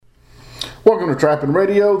Welcome to Trapping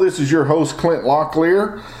Radio. This is your host, Clint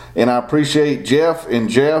Locklear, and I appreciate Jeff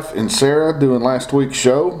and Sarah doing last week's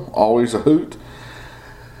show. Always a hoot.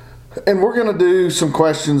 And we're going to do some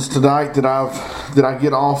questions tonight that I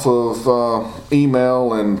get off of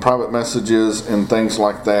email and private messages and things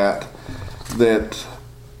like that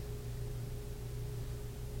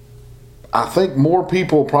I think more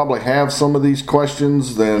people probably have some of these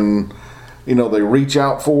questions than they reach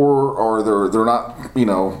out for, or they're not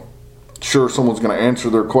sure someone's going to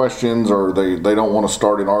answer their questions, or they don't want to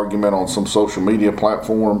start an argument on some social media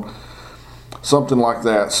platform, something like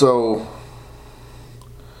that. So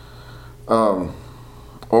we're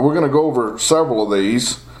going to go over several of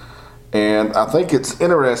these, and I think it's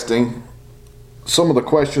interesting some of the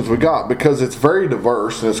questions we got because it's very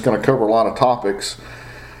diverse and it's going to cover a lot of topics.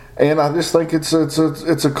 And I just think it's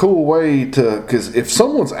a cool way to, because if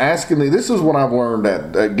someone's asking me, this is what I've learned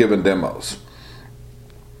at giving demos.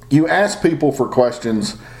 You ask people for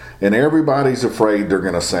questions, and everybody's afraid they're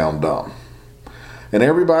going to sound dumb. And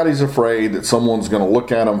everybody's afraid that someone's going to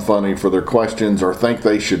look at them funny for their questions or think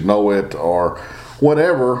they should know it or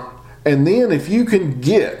whatever. And then if you can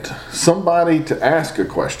get somebody to ask a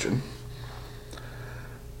question,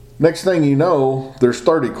 next thing you know, there's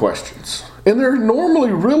 30 questions. And they're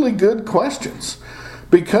normally really good questions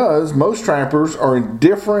because most trappers are in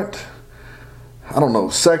different,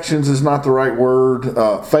 sections is not the right word,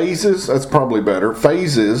 phases, that's probably better,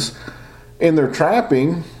 phases in their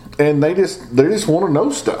trapping, and they just want to know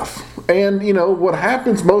stuff. And what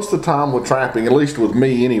happens most of the time with trapping, at least with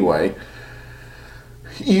me anyway,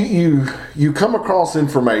 you come across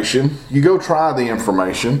information, you go try the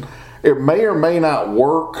information, it may or may not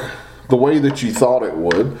work the way that you thought it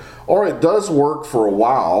would, or it does work for a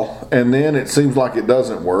while and then it seems like it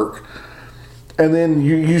doesn't work, and then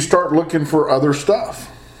you start looking for other stuff,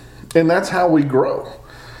 and that's how we grow.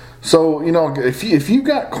 So if you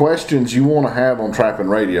got questions you want to have on Trapping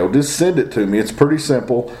Radio, just send it to me. It's pretty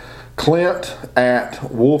simple.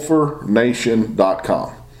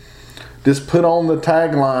 Clint@wolfernation.com. Just put on the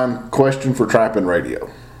tagline, question for Trapping Radio.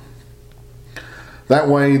 That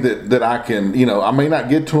way that I can, I may not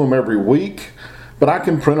get to them every week, but I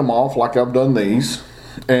can print them off like I've done these,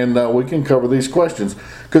 and we can cover these questions.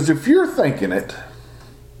 Because if you're thinking it,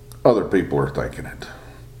 other people are thinking it.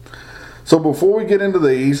 So before we get into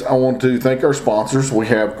these, I want to thank our sponsors. We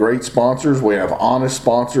have great sponsors. We have honest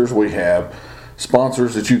sponsors. We have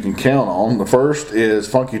sponsors that you can count on. The first is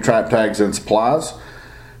Funky Trap Tags and Supplies.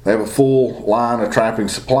 They have a full line of trapping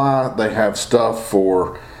supply. They have stuff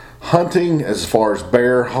for hunting as far as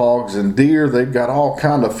bear, hogs, and deer. They've got all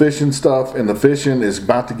kind of fishing stuff, and the fishing is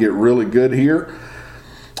about to get really good here.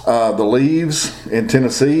 The leaves in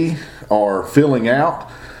Tennessee are filling out,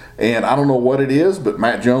 and I don't know what it is, but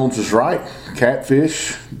Matt Jones is right.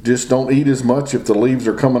 Catfish just don't eat as much if the leaves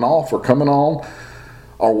are coming off or coming on.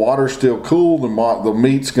 Our water's still cool, the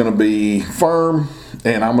meat's going to be firm,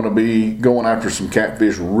 and I'm going to be going after some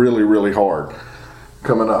catfish really, really hard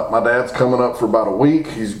coming up. My dad's coming up for about a week.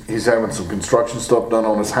 He's having some construction stuff done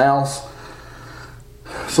on his house.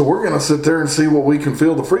 So we're going to sit there and see what we can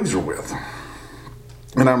fill the freezer with.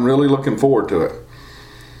 And I'm really looking forward to it.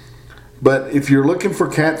 But if you're looking for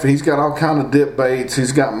catfish, he's got all kind of dip baits.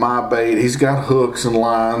 He's got my bait. He's got hooks and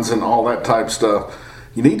lines and all that type stuff.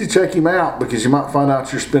 You need to check him out because you might find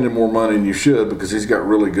out you're spending more money than you should because he's got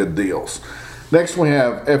really good deals. Next we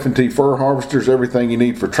have F&T Fur Harvesters, everything you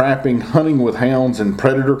need for trapping, hunting with hounds, and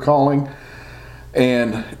predator calling.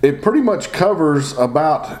 And it pretty much covers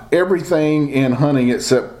about everything in hunting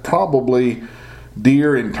except probably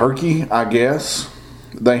deer and turkey, I guess.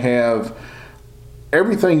 They have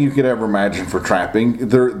everything you could ever imagine for trapping.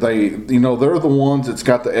 They're the ones that's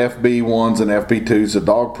got the FB1s and FB2s, the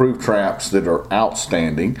dog-proof traps that are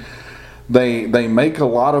outstanding. They make a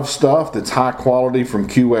lot of stuff that's high quality from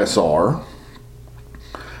QSR.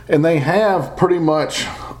 And they have pretty much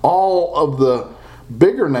all of the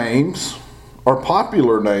bigger names or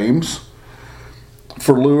popular names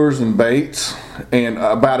for lures and baits, and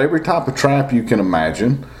about every type of trap you can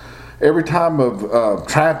imagine, every type of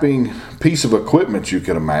trapping piece of equipment you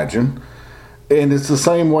can imagine. And it's the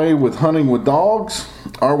same way with hunting with dogs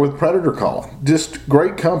or with predator calling. Just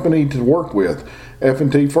great company to work with,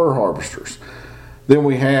 F&T Fur Harvesters. Then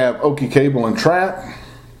we have Okie Cable and Trap.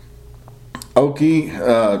 Okie,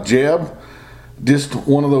 Jeb, just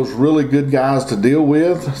one of those really good guys to deal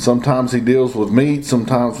with. Sometimes he deals with meat,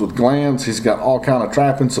 sometimes with glands. He's got all kind of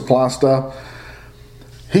trapping supply stuff.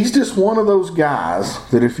 He's just one of those guys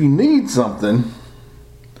that if you need something,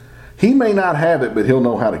 he may not have it, but he'll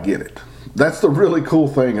know how to get it. That's the really cool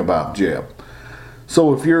thing about Jeb.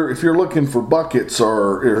 So if you're looking for buckets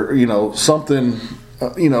or something,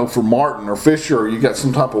 for martin or fisher, or you got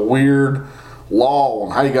some type of weird law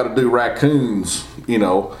on how you got to do raccoons,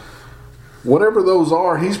 whatever those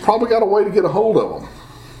are, he's probably got a way to get a hold of them.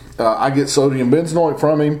 I get sodium benzoate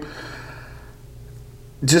from him.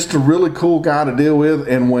 Just a really cool guy to deal with,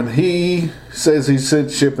 and when he says he's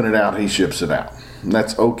shipping it out, he ships it out. And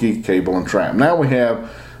that's Okie Cable and Trap. Now we have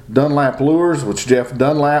Dunlap Lures, which Jeff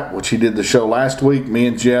Dunlap, which he did the show last week. Me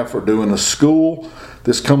and Jeff are doing a school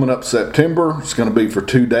this coming up September. It's going to be for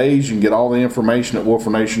 2 days. You can get all the information at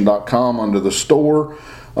wolfernation.com under the store,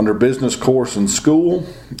 under business course and school.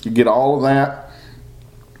 You get all of that.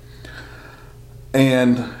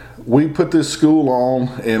 And we put this school on,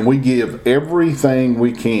 and we give everything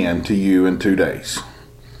we can to you in 2 days.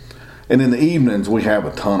 And in the evenings, we have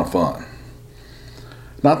a ton of fun.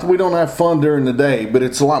 Not that we don't have fun during the day, but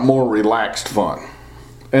it's a lot more relaxed fun.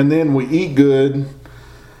 And then we eat good.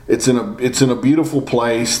 It's in a beautiful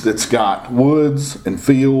place that's got woods and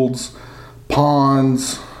fields,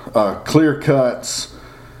 ponds, clear cuts,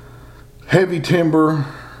 heavy timber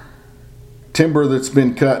that's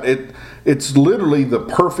been cut. It's literally the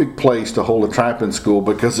perfect place to hold a trapping school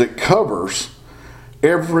because it covers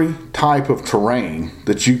every type of terrain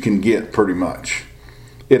that you can get pretty much.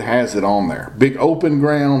 It has it on there. Big open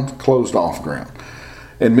ground, closed off ground.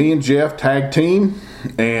 And me and Jeff tag team,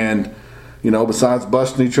 and besides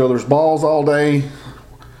busting each other's balls all day,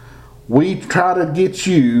 we try to get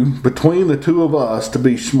you, between the two of us, to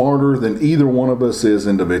be smarter than either one of us is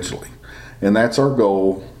individually. And that's our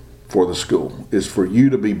goal for the school, is for you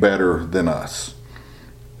to be better than us.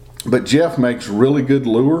 But Jeff makes really good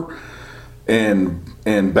lure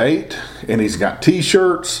and bait, and he's got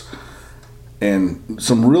t-shirts and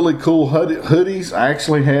some really cool hoodies. I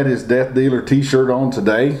actually had his Death Dealer t-shirt on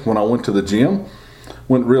today when I went to the gym.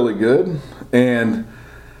 Went really good. And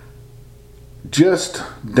just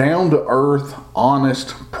down to earth,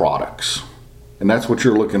 honest products. And that's what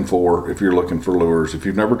you're looking for if you're looking for lures. If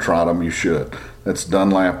you've never tried them, you should. That's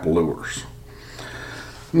Dunlap Lures.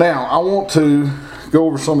 Now, I want to go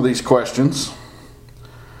over some of these questions,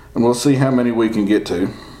 and we'll see how many we can get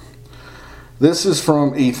to. This is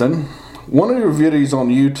from Ethan. One of your videos on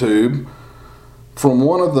YouTube, from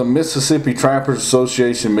one of the Mississippi Trappers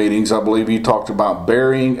Association meetings, I believe you talked about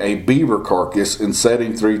burying a beaver carcass and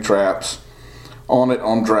setting 3 traps on it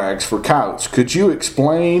on drags for coyotes. Could you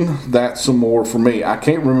explain that some more for me? I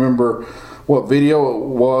can't remember what video it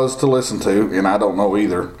was to listen to, and I don't know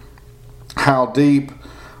either. How deep,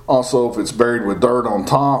 also if it's buried with dirt on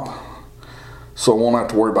top, so I won't have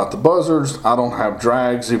to worry about the buzzards. I don't have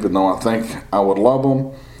drags, even though I think I would love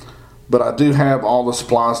them. But I do have all the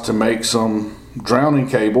supplies to make some drowning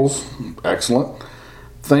cables. Excellent.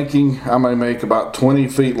 Thinking I may make about 20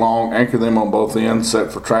 feet long, anchor them on both ends,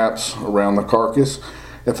 set for traps around the carcass.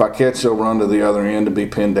 If I catch, they'll run to the other end to be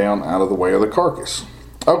pinned down out of the way of the carcass.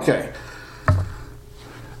 Okay.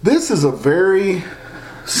 This is a very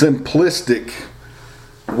simplistic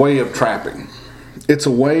way of trapping. It's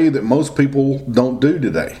a way that most people don't do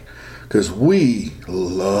today because we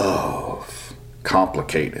love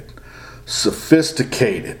complicated,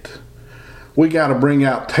 sophisticated. We got to bring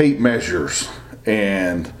out tape measures,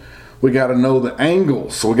 and we got to know the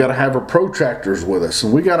angles, so we got to have our protractors with us,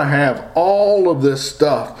 and we got to have all of this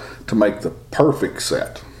stuff to make the perfect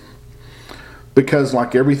set. Because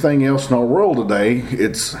like everything else in our world today,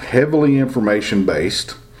 it's heavily information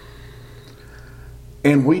based,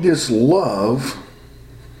 and we just love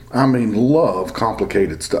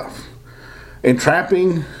complicated stuff. And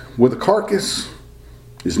trapping with a carcass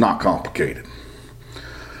is not complicated.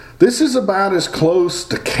 This is about as close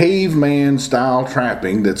to caveman style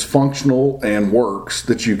trapping that's functional and works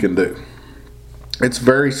that you can do. It's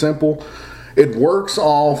very simple. It works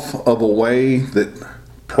off of a way that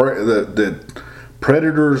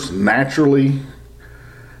predators naturally,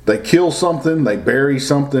 they kill something, they bury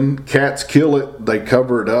something. Cats kill it, they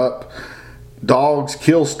cover it up. Dogs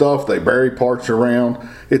kill stuff, they bury parts around.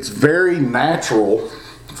 It's very natural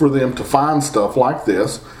for them to find stuff like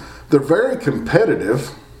this. They're very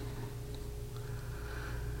competitive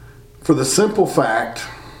for the simple fact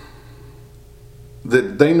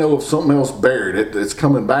that they know if something else buried it, it's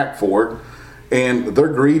coming back for it, and they're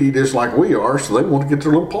greedy just like we are, so they want to get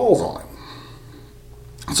their little paws on it.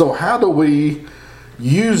 So how do we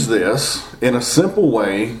use this in a simple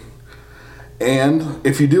way? And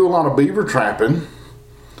if you do a lot of beaver trapping,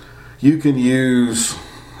 you can use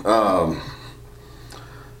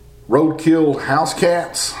roadkill house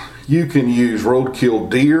cats. You can use roadkill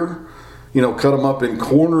deer. Cut them up in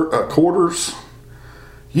quarters.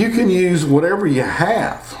 You can use whatever you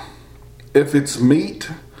have. If it's meat,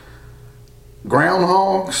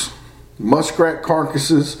 groundhogs, muskrat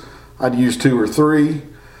carcasses, I'd use 2 or 3.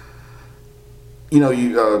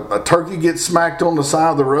 A turkey gets smacked on the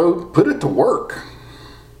side of the road, put it to work.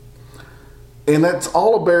 And that's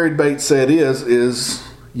all a buried bait set is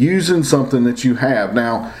using something that you have.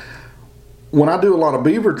 Now, when I do a lot of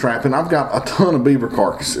beaver trapping, I've got a ton of beaver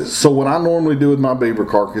carcasses. So what I normally do with my beaver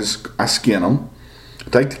carcass, I skin them,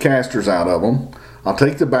 take the casters out of them, I'll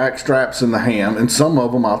take the back straps and the ham, and some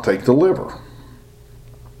of them I'll take the liver.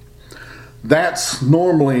 That's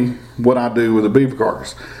normally what I do with a beaver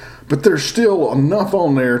carcass. But there's still enough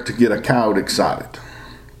on there to get a coyote excited.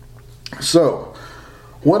 So,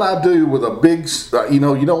 what I do with a big, you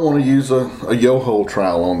don't want to use a yo-ho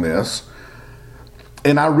trowel on this.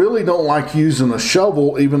 And I really don't like using a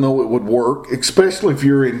shovel, even though it would work, especially if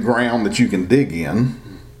you're in ground that you can dig in.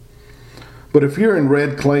 But if you're in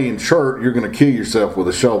red clay and chert, you're going to kill yourself with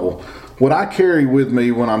a shovel. What I carry with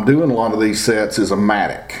me when I'm doing a lot of these sets is a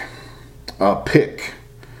mattock, a pick.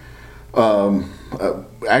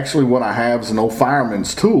 Actually, what I have is an old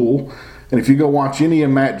fireman's tool. And if you go watch any of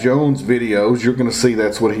Matt Jones' videos, you're going to see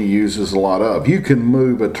that's what he uses a lot of. You can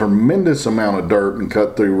move a tremendous amount of dirt and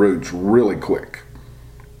cut through roots really quick.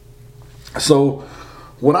 So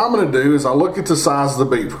what I'm going to do is I look at the size of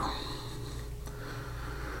the beaver.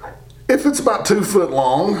 If it's about 2 foot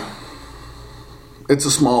long, it's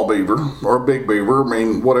a small beaver or a big beaver.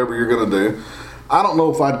 Whatever you're going to do. I don't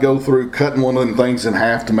know if I'd go through cutting one of them things in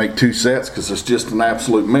half to make 2 sets because it's just an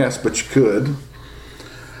absolute mess, but you could.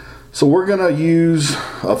 So we're going to use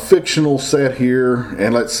a fictional set here,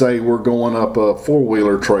 and let's say we're going up a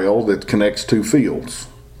 4-wheeler trail that connects 2 fields.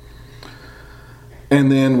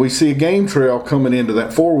 And then we see a game trail coming into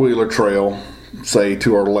that 4-wheeler trail, say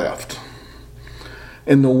to our left.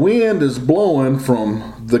 And the wind is blowing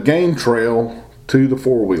from the game trail to the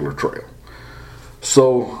 4-wheeler trail.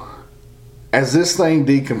 So as this thing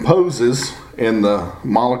decomposes and the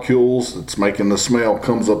molecules that's making the smell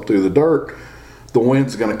comes up through the dirt, the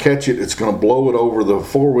wind's going to catch it. It's going to blow it over the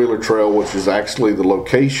 4-wheeler trail, which is actually the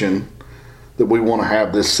location that we want to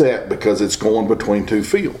have this set because it's going between 2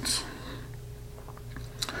 fields.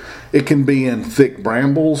 It can be in thick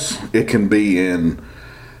brambles. It can be in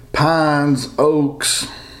pines, oaks,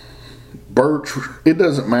 birch. It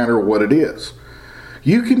doesn't matter what it is.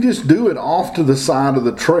 You can just do it off to the side of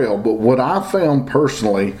the trail, but what I found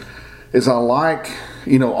personally is I like,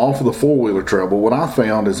 off of the 4-wheeler trail, but what I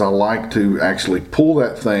found is I like to actually pull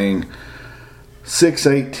that thing 6,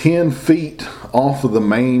 8, 10 feet off of the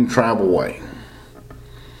main travelway.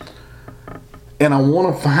 And I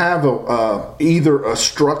want to have either a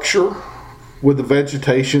structure with the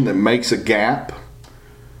vegetation that makes a gap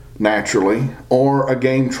naturally, or a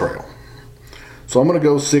game trail. So I'm going to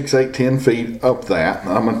go 6, 8, 10 feet up that.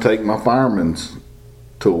 I'm going to take my fireman's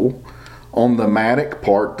tool on the mattock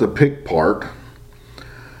part, the pick part,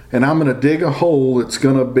 and I'm going to dig a hole that's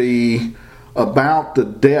going to be about the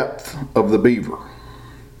depth of the beaver.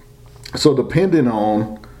 So depending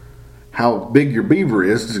on how big your beaver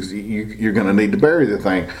is, you're going to need to bury the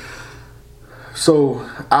thing. So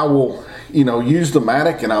I will, use the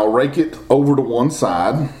mattock and I'll rake it over to one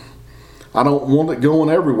side. I don't want it going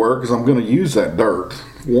everywhere because I'm going to use that dirt.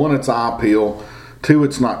 1, it's eye appeal. 2,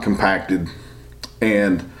 it's not compacted.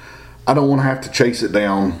 And I don't want to have to chase it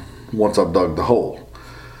down once I've dug the hole.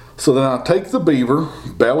 So then I take the beaver,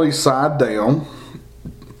 belly side down,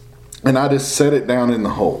 and I just set it down in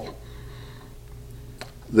the hole.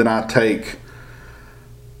 Then I take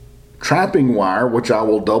trapping wire, which I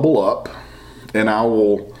will double up, and I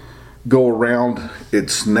will go around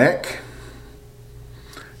its neck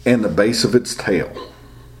and the base of its tail.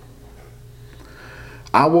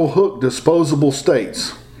 I will hook disposable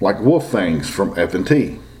stakes like wolf fangs from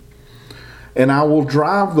F&T, and I will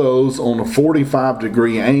drive those on a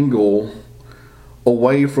 45-degree angle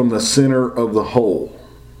away from the center of the hole.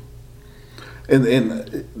 And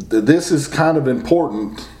this is kind of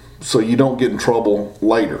important so you don't get in trouble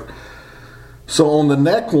later. So on the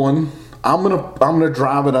neck one, I'm gonna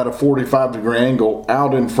drive it at a 45-degree angle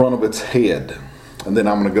out in front of its head. And then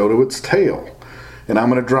I'm going to go to its tail. And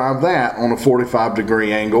I'm going to drive that on a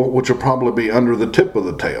 45-degree angle, which will probably be under the tip of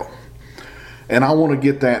the tail. And I want to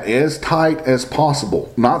get that as tight as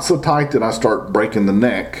possible. Not so tight that I start breaking the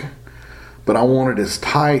neck, but I want it as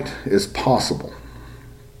tight as possible.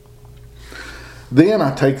 Then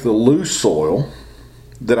I take the loose soil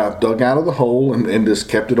that I've dug out of the hole and just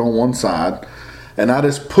kept it on one side, and I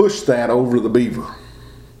just push that over the beaver.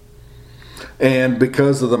 And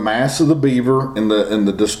because of the mass of the beaver and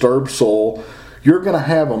the disturbed soil, you're going to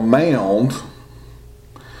have a mound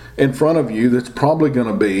in front of you that's probably going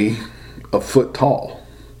to be a foot tall.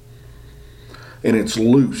 And it's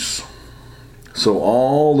loose. So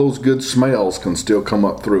all those good smells can still come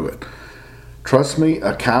up through it. Trust me,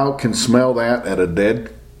 a cow can smell that at a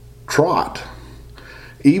dead trot.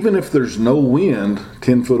 Even if there's no wind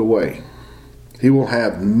 10 foot away, he will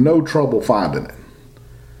have no trouble finding it.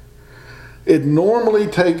 It normally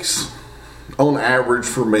takes, on average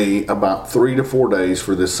for me, about 3 to 4 days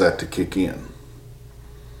for this set to kick in.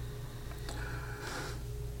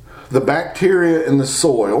 The bacteria in the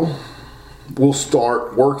soil will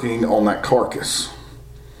start working on that carcass.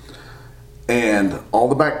 And all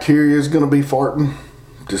the bacteria is going to be farting,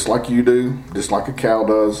 just like you do, just like a cow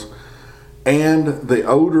does. And the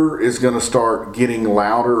odor is going to start getting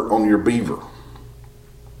louder on your beaver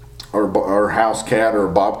or house cat or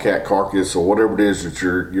bobcat carcass or whatever it is that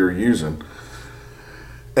you're using.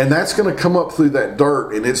 And that's going to come up through that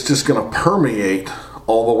dirt, and it's just going to permeate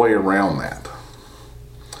all the way around that.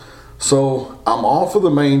 So I'm off of the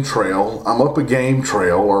main trail. I'm up a game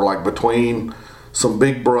trail, or like between some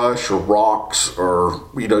big brush or rocks, or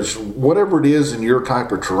just whatever it is in your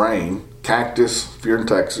type of terrain, cactus if you're in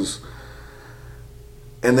Texas.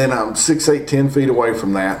 And then I'm 6, 8, 10 feet away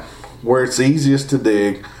from that, where it's easiest to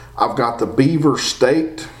dig. I've got the beaver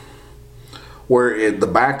staked, where the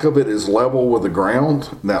back of it is level with the ground.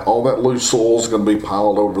 Now all that loose soil is going to be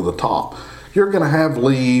piled over the top. You're going to have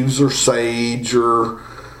leaves or sage or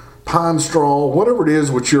pine straw, whatever it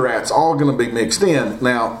is which you're at, it's all going to be mixed in.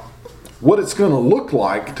 Now, what it's going to look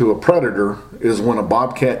like to a predator is when a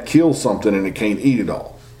bobcat kills something and it can't eat it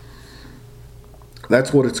all.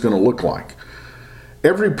 That's what it's going to look like.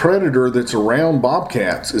 Every predator that's around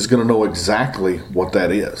bobcats is going to know exactly what that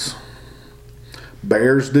is.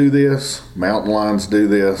 Bears do this, mountain lions do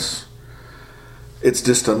this. It's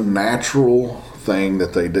just a natural thing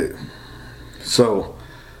that they do. So,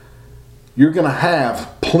 you're going to have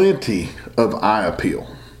plenty of eye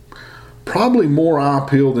appeal. Probably more eye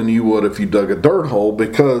appeal than you would if you dug a dirt hole,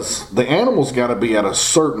 because the animal's got to be at a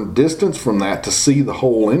certain distance from that to see the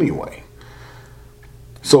hole anyway.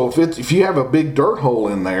 So if you have a big dirt hole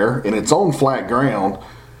in there and it's on flat ground,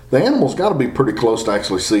 the animal's got to be pretty close to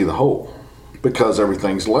actually see the hole, because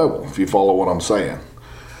everything's level, if you follow what I'm saying.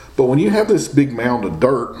 But when you have this big mound of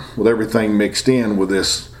dirt with everything mixed in with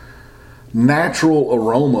this natural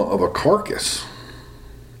aroma of a carcass,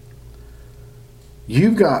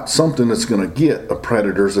 you've got something that's going to get a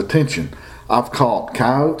predator's attention. I've caught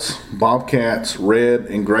coyotes, bobcats, red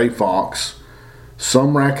and gray fox,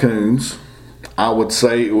 some raccoons. I would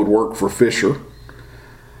say it would work for fisher.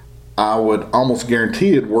 I would almost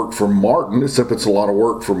guarantee it'd work for marten, except it's a lot of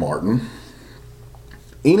work for marten.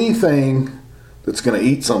 Anything that's going to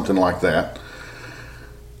eat something like that.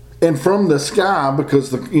 And from the sky,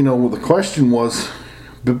 because the question was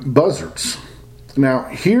buzzards. Now,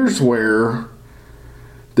 here's where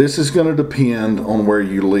this is going to depend on where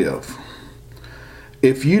you live.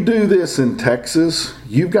 If you do this in Texas,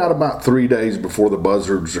 you've got about 3 days before the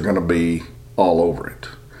buzzards are going to be all over it.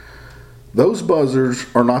 Those buzzards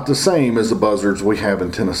are not the same as the buzzards we have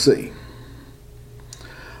in Tennessee.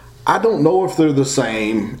 I don't know if they're the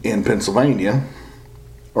same in Pennsylvania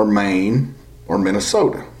or Maine or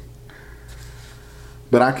Minnesota.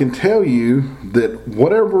 But I can tell you that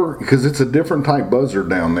whatever, because it's a different type buzzard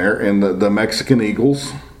down there, and the Mexican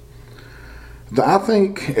eagles, I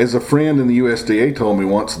think, as a friend in the USDA told me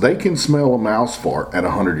once, they can smell a mouse fart at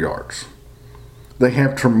 100 yards. They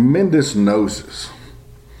have tremendous noses.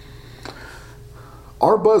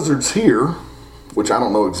 Our buzzards here, which I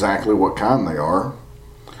don't know exactly what kind they are,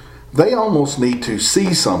 they almost need to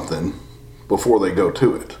see something before they go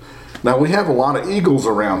to it. Now, we have a lot of eagles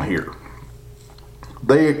around here.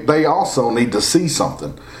 They also need to see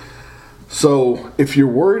something. So if you're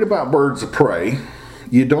worried about birds of prey,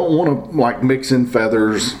 you don't want to mix in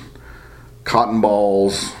feathers, cotton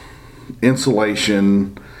balls,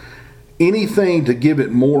 insulation, anything to give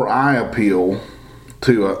it more eye appeal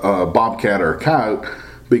to a bobcat or a coyote,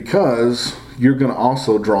 because you're going to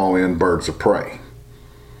also draw in birds of prey.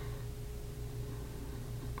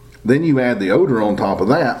 Then you add the odor on top of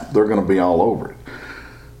that, they're going to be all over it.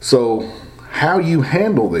 So how you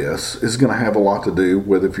handle this is going to have a lot to do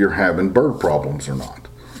with if you're having bird problems or not.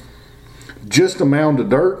 Just a mound of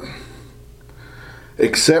dirt,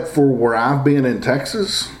 except for where I've been in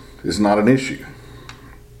Texas, is not an issue.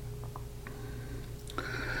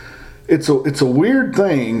 It's a weird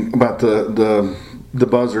thing about the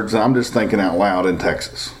buzzards, and I'm just thinking out loud, in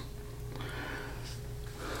Texas.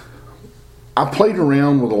 I played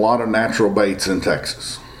around with a lot of natural baits in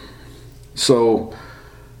Texas. So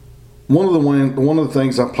one of the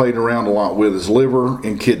things I played around a lot with is liver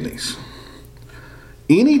and kidneys.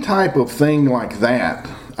 Any type of thing like that,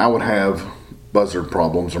 I would have buzzard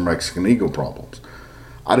problems or Mexican eagle problems.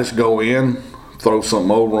 I just go in, throw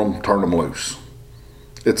something over them, turn them loose.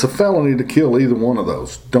 It's a felony to kill either one of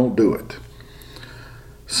those. Don't do it.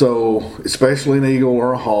 So, especially an eagle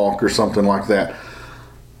or a hawk or something like that.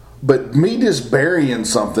 But me just burying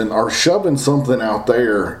something or shoving something out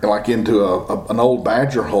there, like into an old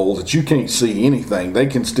badger hole that you can't see anything, they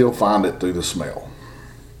can still find it through the smell.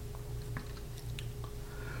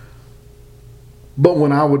 But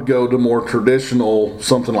when I would go to more traditional,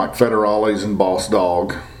 something like federales and boss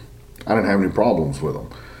dog, I didn't have any problems with them.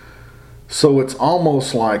 So it's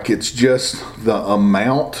almost like it's just the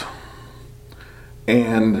amount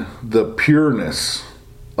and the pureness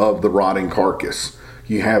of the rotting carcass.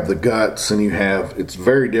 You have the guts and it's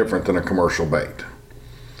very different than a commercial bait.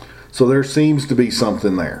 So there seems to be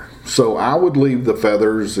something there. So I would leave the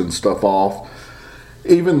feathers and stuff off,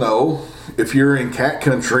 even though if you're in cat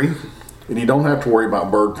country and you don't have to worry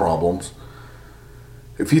about bird problems,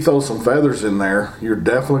 if you throw some feathers in there, you're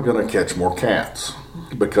definitely going to catch more cats,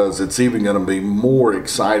 because it's even going to be more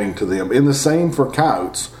exciting to them. And the same for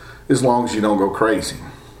coyotes, as long as you don't go crazy.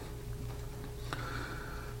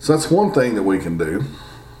 So that's one thing that we can do.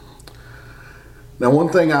 Now, one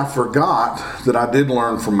thing I forgot that I did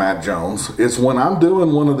learn from Matt Jones is when I'm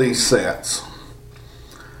doing one of these sets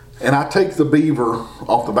and I take the beaver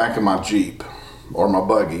off the back of my Jeep or my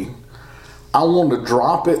buggy, I want to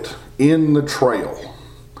drop it in the trail.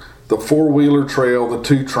 The four-wheeler trail, the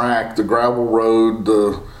two-track, the gravel road,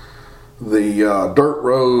 the dirt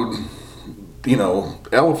road,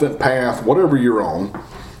 elephant path, whatever you're on.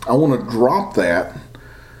 I want to drop that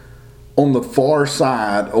on the far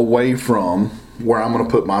side away from where I'm going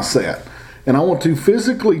to put my set. And I want to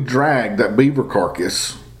physically drag that beaver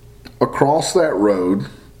carcass across that road,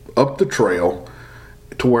 up the trail,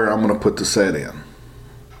 to where I'm going to put the set in.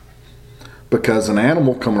 Because an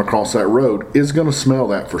animal coming across that road is going to smell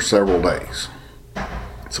that for several days.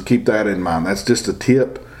 So keep that in mind. That's just a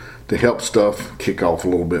tip to help stuff kick off a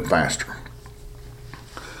little bit faster.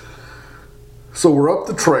 So we're up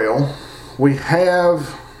the trail. We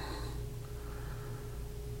have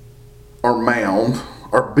our mound,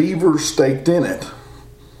 our beavers staked in it.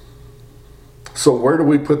 So where do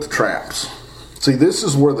we put the traps? See, this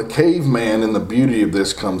is where the caveman and the beauty of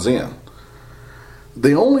this comes in.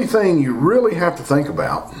 The only thing you really have to think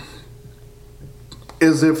about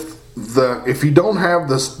is if you don't have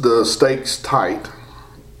the stakes tight,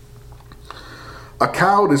 a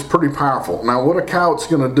coyote is pretty powerful. Now, what a coyote's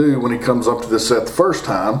going to do when he comes up to this set the first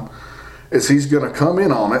time is he's going to come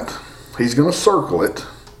in on it, he's going to circle it,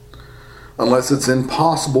 unless it's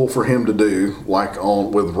impossible for him to do, like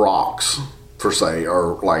with rocks, per se,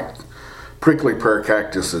 or like prickly pear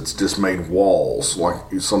cactus that's just made walls, like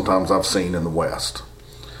sometimes I've seen in the West.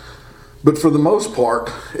 But for the most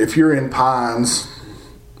part, if you're in pines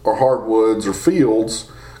or hardwoods or fields,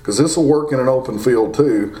 because this will work in an open field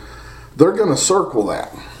too, they're going to circle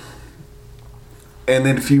that. And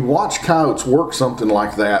then if you watch coyotes work something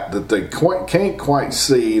like that they can't quite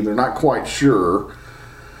see, they're not quite sure,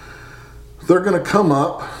 they're going to come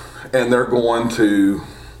up and they're going to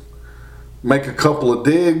make a couple of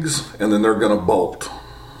digs, and then they're going to bolt.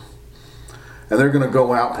 And they're going to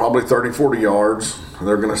go out probably 30, 40 yards, and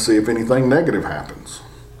they're going to see if anything negative happens.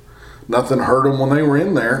 Nothing hurt them when they were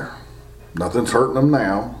in there. Nothing's hurting them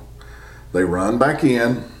now. They run back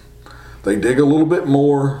in. They dig a little bit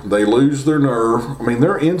more. They lose their nerve. I mean,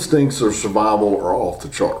 their instincts of survival are off the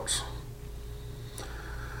charts.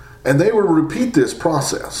 And they will repeat this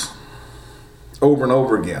process over and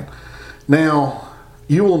over again. Now,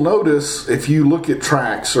 you will notice if you look at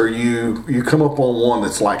tracks or you come up on one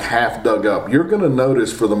that's like half dug up, you're going to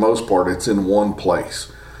notice for the most part it's in one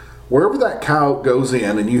place. Wherever that coyote goes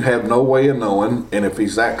in and you have no way of knowing, and if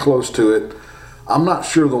he's that close to it, I'm not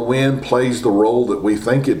sure the wind plays the role that we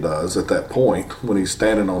think it does at that point when he's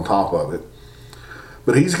standing on top of it.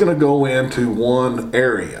 But he's going to go into one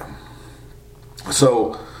area.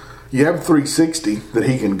 So you have 360 that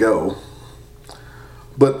he can go.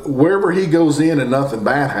 But wherever he goes in and nothing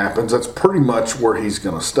bad happens, that's pretty much where he's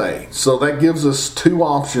going to stay. So that gives us two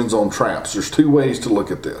options on traps. There's two ways to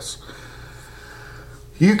look at this.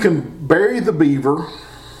 You can bury the beaver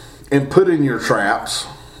and put in your traps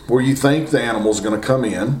where you think the animal's going to come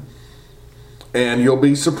in, and you'll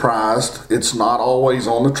be surprised it's not always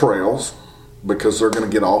on the trails because they're going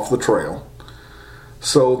to get off the trail.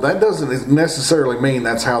 So that doesn't necessarily mean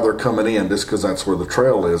that's how they're coming in just because that's where the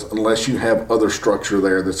trail is, unless you have other structure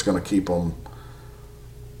there that's going to keep them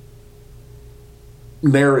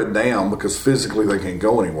narrowed down because physically they can't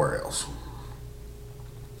go anywhere else.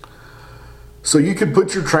 So you could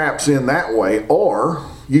put your traps in that way, or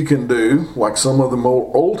you can do like some of the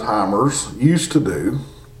more old timers used to do.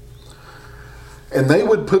 And they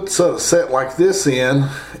would put a set like this in,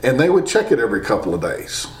 and they would check it every couple of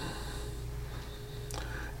days.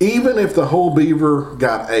 Even if the whole beaver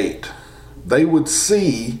got ate, they would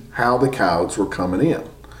see how the coyotes were coming in.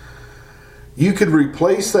 You could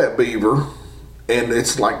replace that beaver, and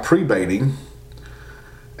it's like pre-baiting,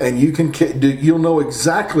 and you'll know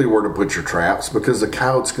exactly where to put your traps because the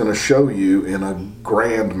coyote's going to show you in a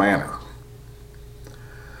grand manner.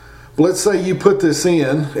 But let's say you put this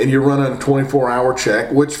in and you're running a 24-hour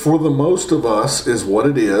check, which for the most of us is what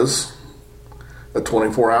it is, a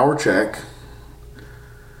 24-hour check.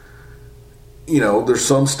 There's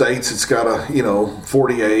some states it's got a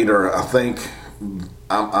 48, or I think,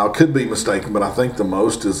 I could be mistaken, but I think the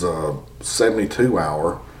most is a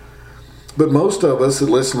 72-hour. But most of us that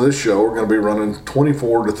listen to this show are going to be running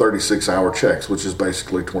 24 to 36-hour checks, which is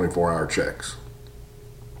basically 24-hour checks.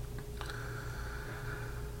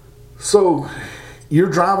 So you're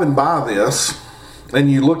driving by this, and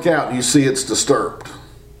you look out and you see it's disturbed,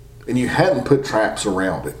 and you hadn't put traps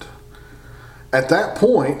around it. At that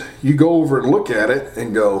point, you go over and look at it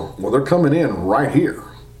and go, well, they're coming in right here.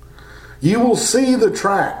 You will see the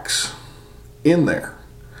tracks in there.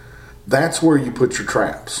 That's where you put your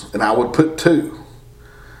traps. And I would put 2.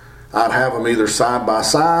 I'd have them either side by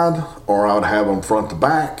side, or I would have them front to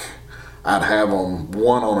back. I'd have them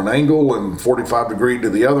one on an angle and 45 degree to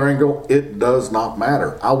the other angle. It does not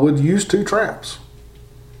matter. I would use 2 traps.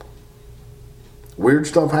 Weird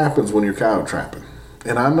stuff happens when you're coyote trapping.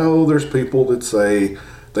 And I know there's people that say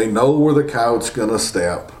they know where the coyote's going to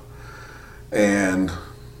step, and,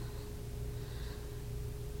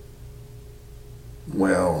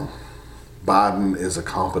 well, Biden is a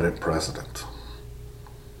competent president.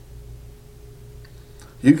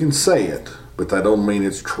 You can say it, but that don't mean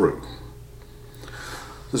it's true.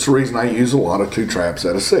 That's the reason I use a lot of 2 traps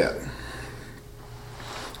at a set.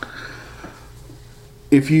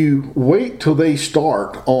 If you wait till they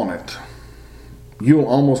start on it, you'll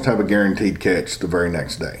almost have a guaranteed catch the very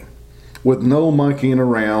next day, with no monkeying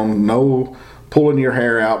around, no pulling your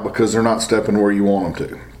hair out because they're not stepping where you want them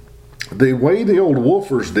to. The way the old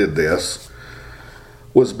wolfers did this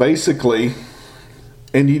was basically,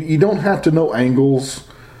 and you don't have to know angles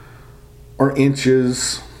or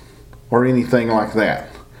inches or anything like that.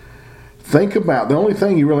 The only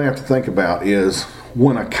thing you really have to think about is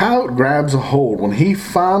when a coyote grabs a hold, when he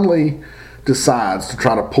finally decides to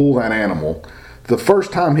try to pull that animal, the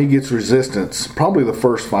first time he gets resistance, probably the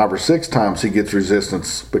first 5 or 6 times he gets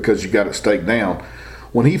resistance because you got it staked down,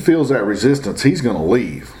 when he feels that resistance, he's going to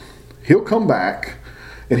leave. He'll come back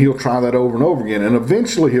and he'll try that over and over again, and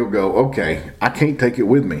eventually he'll go, okay, I can't take it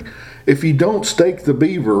with me. If you don't stake the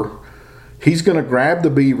beaver, he's going to grab the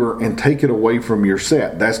beaver and take it away from your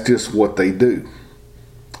set. That's just what they do.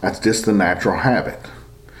 That's just the natural habit.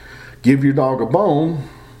 Give your dog a bone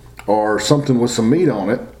or something with some meat on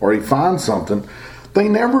it, or he finds something, they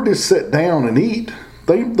never just sit down and eat.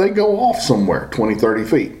 They go off somewhere 20, 30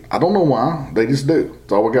 feet. I don't know why. They just do.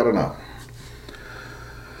 That's all we got to know.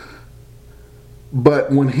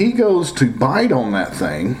 But when he goes to bite on that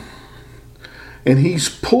thing and he's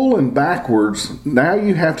pulling backwards, now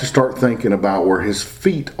you have to start thinking about where his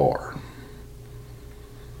feet are.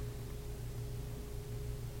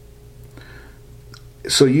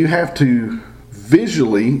 So you have to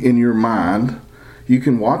visually in your mind, you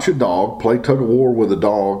can watch a dog, play tug of war with a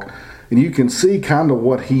dog, and you can see kind of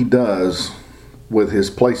what he does with his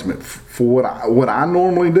placement. For what I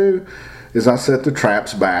normally do is I set the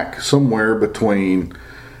traps back somewhere between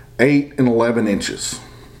 8 and 11 inches.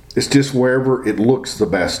 It's just wherever it looks the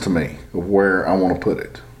best to me of where I want to put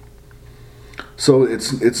it. So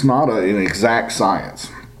it's not an exact science.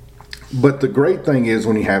 But the great thing is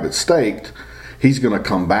when you have it staked, he's going to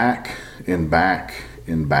come back and back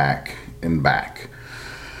and back and back.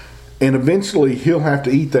 And eventually he'll have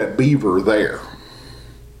to eat that beaver there,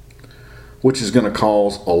 which is going to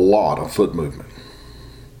cause a lot of foot movement.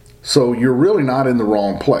 So you're really not in the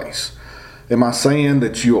wrong place. Am I saying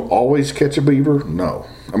that you'll always catch a beaver? No.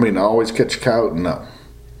 I mean, always catch a coyote? No.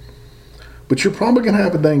 But you're probably going to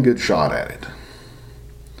have a dang good shot at it.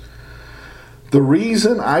 The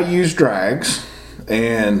reason I use drags,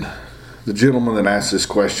 and the gentleman that asked this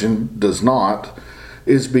question does not,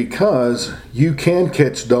 is because you can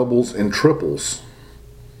catch doubles and triples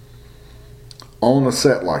on a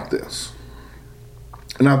set like this.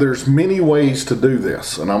 Now, there's many ways to do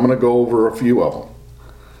this, and I'm going to go over a few of them.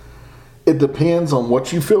 It depends on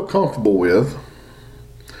what you feel comfortable with,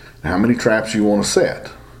 how many traps you want to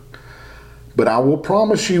set. But I will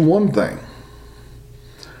promise you one thing.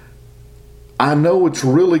 I know it's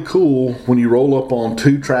really cool when you roll up on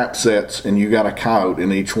 2 trap sets and you got a coyote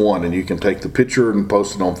in each one, and you can take the picture and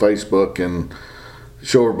post it on Facebook and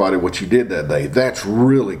show everybody what you did that day. That's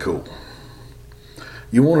really cool.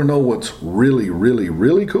 You want to know what's really, really,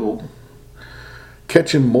 really cool?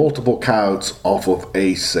 Catching multiple coyotes off of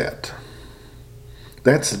a set.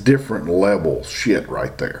 That's different level shit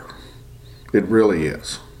right there. It really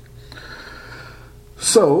is.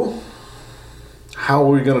 So, how are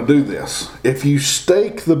we going to do this? If you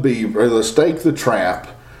stake the beaver, or stake the trap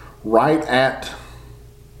right at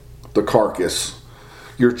the carcass,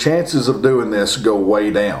 your chances of doing this go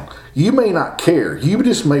way down. You may not care. You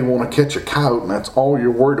just may want to catch a coyote and that's all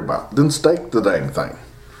you're worried about. Then stake the dang thing.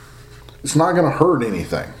 It's not going to hurt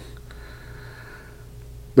anything.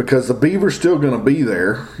 Because the beaver's still going to be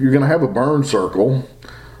there. You're going to have a burn circle.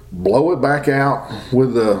 Blow it back out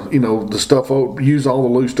with the stuff, use all the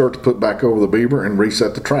loose dirt to put back over the beaver and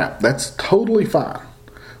reset the trap. That's totally fine.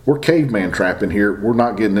 We're caveman trapping here. We're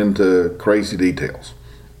not getting into crazy details.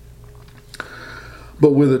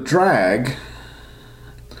 But with a drag,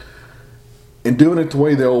 and doing it the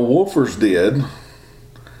way the old woofers did,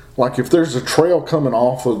 like if there's a trail coming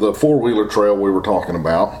off of the 4-wheeler trail we were talking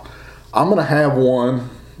about, I'm going to have one,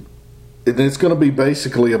 and it's going to be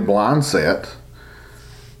basically a blind set,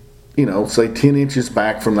 say 10 inches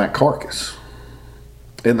back from that carcass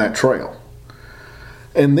in that trail.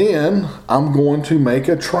 And then I'm going to make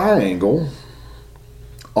a triangle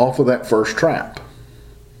off of that first trap.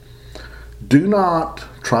 Do not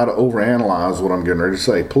try to overanalyze what I'm getting ready to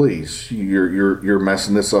say. Please, you're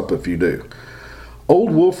messing this up if you do. Old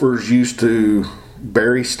woofers used to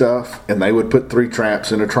bury stuff, and they would put 3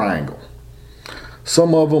 traps in a triangle.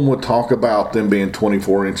 Some of them would talk about them being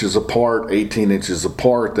 24 inches apart, 18 inches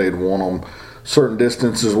apart. They'd want them certain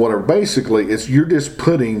distances, whatever. Basically, you're just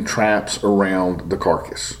putting traps around the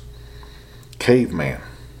carcass. Caveman.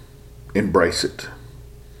 Embrace it.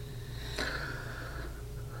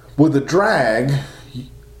 With a drag,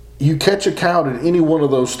 you catch a coyote at any one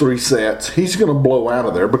of those 3 sets, he's going to blow out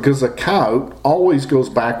of there because a coyote always goes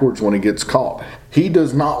backwards when he gets caught. He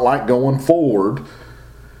does not like going forward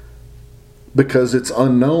because it's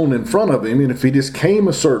unknown in front of him, and if he just came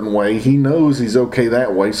a certain way, he knows he's okay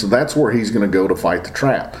that way, so that's where he's going to go to fight the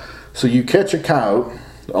trap. So you catch a coyote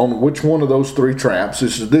on which one of those 3 traps,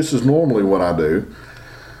 this is normally what I do,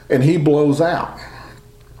 and he blows out.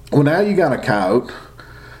 Well, now you got a coyote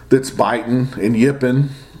that's biting and yipping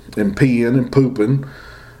and peeing and pooping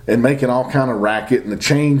and making all kind of racket and the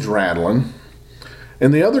chain's rattling.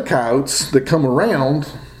 And the other coyotes that come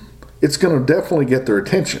around, it's going to definitely get their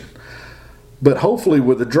attention. But hopefully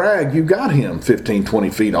with a drag, you got him 15, 20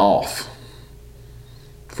 feet off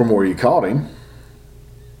from where you caught him.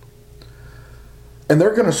 And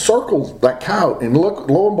they're going to circle that coyote, and look,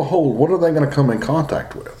 lo and behold, what are they going to come in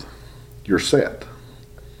contact with? Your set.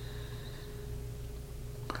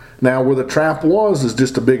 Now, where the trap was is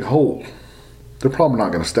just a big hole. They're probably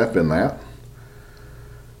not going to step in that.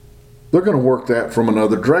 They're going to work that from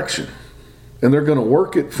another direction. And they're going to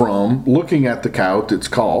work it from looking at the coyote that's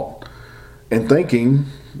caught and thinking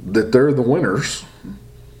that they're the winners.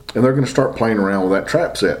 And they're going to start playing around with that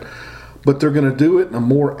trap set. But they're going to do it in a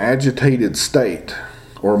more agitated state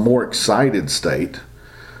or a more excited state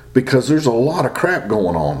because there's a lot of crap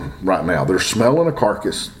going on right now. They're smelling a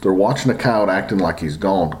carcass. They're watching a coyote acting like he's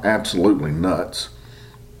gone absolutely nuts.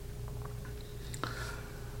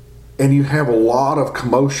 And you have a lot of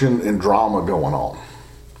commotion and drama going on.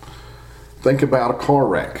 Think about a car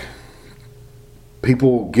wreck.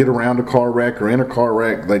 People get around a car wreck or in a car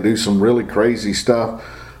wreck. They do some really crazy stuff.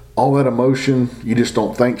 All that emotion, you just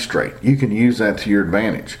don't think straight. You can use that to your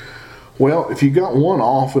advantage. Well, if you got one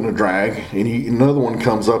off in a drag and another one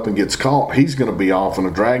comes up and gets caught, he's going to be off in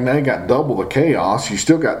a drag. Now you got double the chaos. You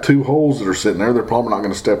still got 2 holes that are sitting there. They're probably not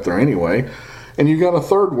going to step there anyway. And you got a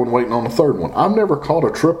third one waiting on a third one. I've never caught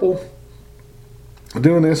a triple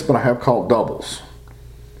doing this, but I have caught doubles.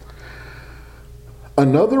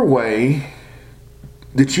 Another way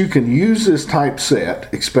that you can use this type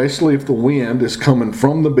set, especially if the wind is coming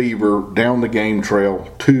from the beaver down the game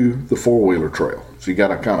trail to the 4-wheeler trail. So you got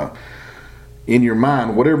to kind of, in your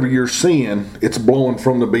mind, whatever you're seeing, it's blowing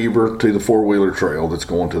from the beaver to the 4-wheeler trail that's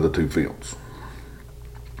going to the 2 fields.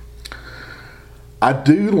 I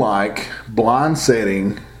do like blind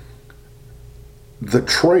setting the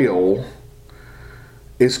trail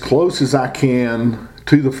as close as I can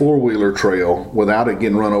to the 4-wheeler trail without it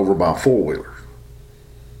getting run over by a 4-wheeler.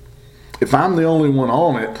 If I'm the only one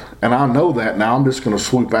on it, and I know that, now I'm just going to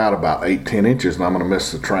swoop out about 8-10 inches and I'm going to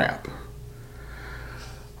miss the trap.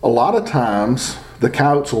 A lot of times, the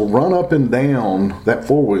coyotes will run up and down that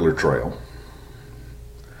 4-wheeler trail,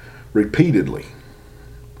 repeatedly.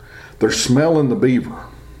 They're smelling the beaver.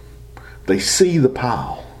 They see the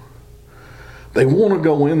pile. They want to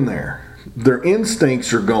go in there. Their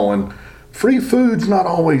instincts are going, free food's not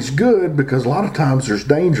always good because a lot of times there's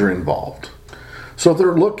danger involved. So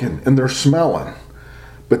they're looking and they're smelling.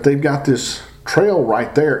 But they've got this trail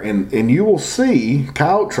right there, and you will see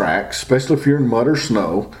coyote tracks, especially if you're in mud or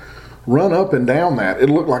snow, run up and down that.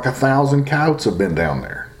 It'll look like 1,000 coyotes have been down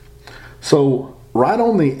there. So right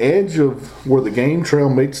on the edge of where the game trail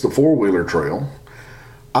meets the four-wheeler trail,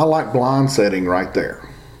 I like blind setting right there.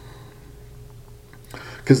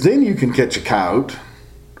 Because then you can catch a coyote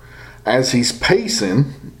as he's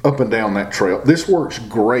pacing up and down that trail. This works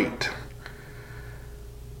great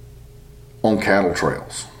on cattle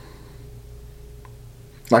trails.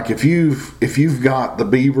 Like if you've got the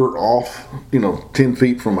beaver off, 10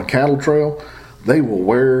 feet from a cattle trail, they will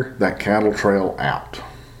wear that cattle trail out.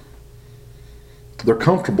 They're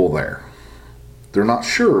comfortable there. They're not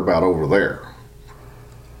sure about over there.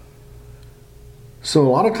 So a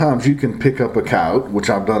lot of times you can pick up a coyote, which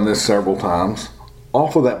I've done this several times,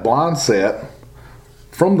 off of that blind set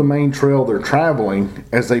from the main trail they're traveling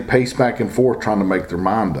as they pace back and forth trying to make their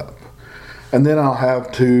mind up. And then I'll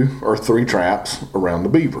have 2 or 3 traps around the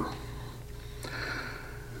beaver.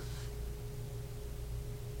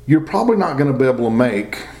 You're probably not going to be able to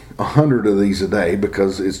make 100 of these a day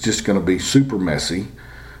because it's just going to be super messy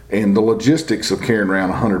and the logistics of carrying around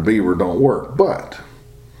 100 beaver don't work. But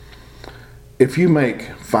if you make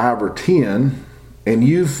 5 or 10 and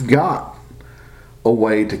you've got a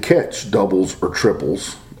way to catch doubles or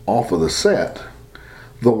triples off of the set,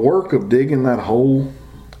 the work of digging that hole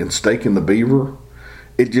and staking the beaver,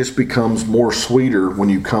 it just becomes more sweeter when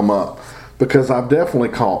you come up. Because I've definitely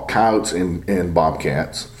caught coyotes and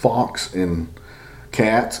bobcats, fox and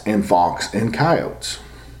cats, and fox and coyotes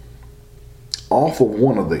off of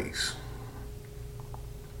one of these.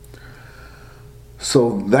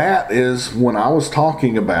 So that is when I was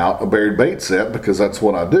talking about a buried bait set, because that's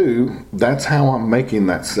what I do. That's how I'm making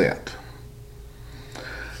that set.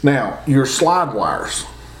 Now, your slide wires,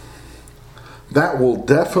 that will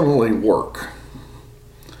definitely work.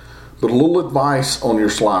 But a little advice on your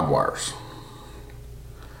slide wires.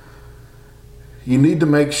 You need to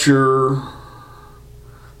make sure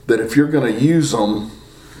that if you're going to use them,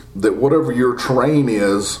 that whatever your terrain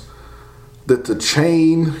is, that the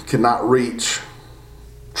chain cannot reach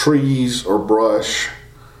trees or brush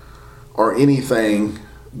or anything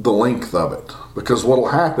the length of it. Because what will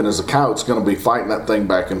happen is a coyote's going to be fighting that thing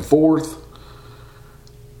back and forth,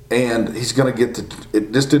 and he's going to get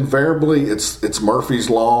it just invariably, it's Murphy's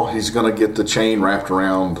Law, he's going to get the chain wrapped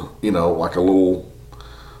around, like a little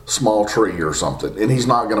small tree or something, and he's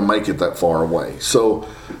not going to make it that far away. So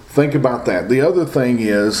think about that. The other thing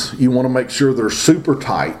is you want to make sure they're super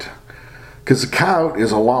tight, because a coyote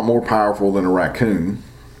is a lot more powerful than a raccoon.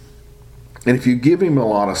 And if you give him a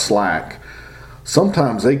lot of slack,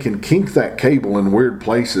 sometimes they can kink that cable in weird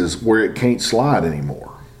places where it can't slide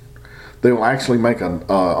anymore. They will actually make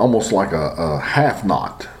almost like a half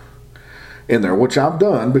knot in there, which I've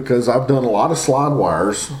done because I've done a lot of slide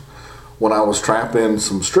wires when I was trapping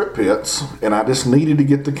some strip pits, and I just needed to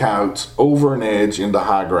get the coyotes over an edge into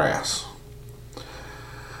high grass.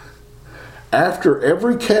 After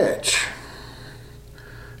every catch,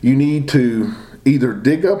 you need to either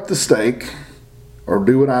dig up the stake or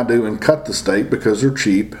do what I do and cut the stake because they're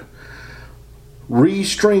cheap.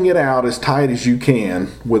 Restring it out as tight as you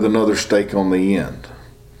can with another stake on the end.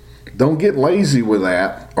 Don't get lazy with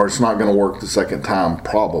that, or it's not going to work the second time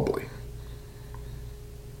probably.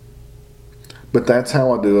 But that's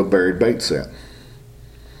how I do a buried bait set.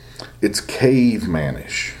 It's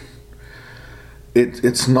cavemanish.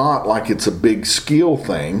 It's not like it's a big skill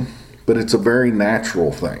thing, but it's a very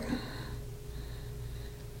natural thing.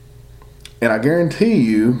 And I guarantee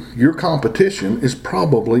you, your competition is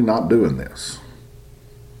probably not doing this.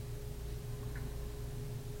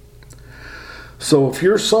 So if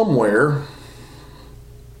you're somewhere,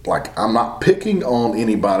 like I'm not picking on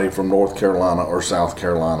anybody from North Carolina or South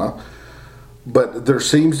Carolina, but there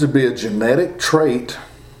seems to be a genetic trait,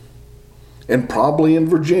 and probably in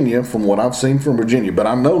Virginia, from what I've seen from Virginia, but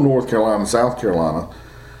I know North Carolina and South Carolina,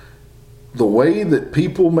 the way that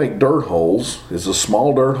people make dirt holes is a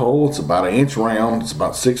small dirt hole. It's about 1 inch round. It's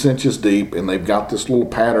about 6 inches deep, and they've got this little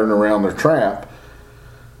pattern around their trap,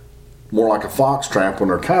 more like a fox trap when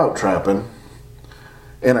they're coyote trapping.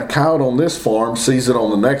 And a coyote on this farm sees it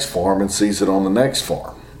on the next farm and sees it on the next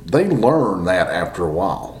farm. They learn that after a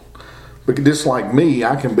while. But just like me,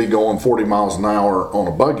 I can be going 40 miles an hour on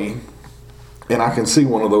a buggy, and I can see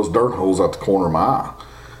one of those dirt holes out the corner of my eye.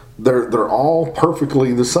 They're all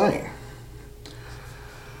perfectly the same.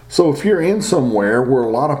 So if you're in somewhere where a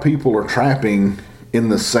lot of people are trapping in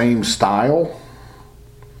the same style,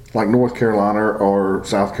 like North Carolina or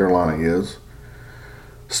South Carolina is,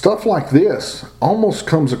 stuff like this almost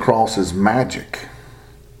comes across as magic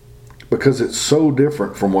because it's so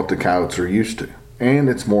different from what the coyotes are used to, and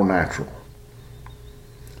it's more natural.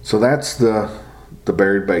 So that's the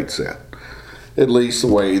buried bait set, at least the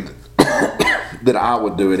way that I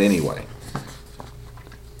would do it anyway.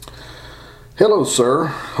 Hello, sir.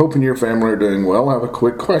 Hoping your family are doing well. I have a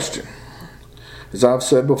quick question. As I've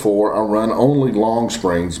said before, I run only long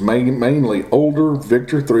springs, mainly older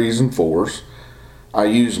Victor 3s and 4s. I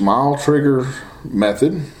use mild trigger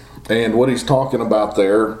method, and what he's talking about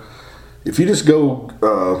there, if you just go,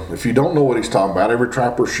 if you don't know what he's talking about, every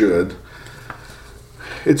trapper should,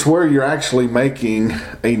 it's where you're actually making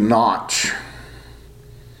a notch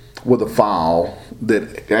with a file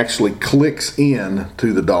that actually clicks in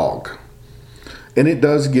to the dog. And it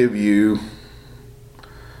does give you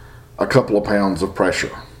a couple of pounds of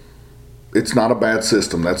pressure. It's not a bad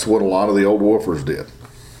system. That's what a lot of the old woofers did.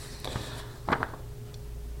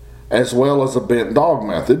 As well as a bent dog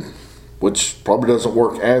method, which probably doesn't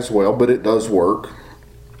work as well, but it does work.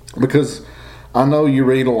 Because I know you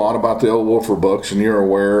read a lot about the old woofer books and you're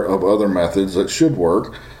aware of other methods that should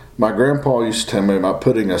work. My grandpa used to tell me about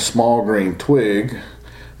putting a small green twig,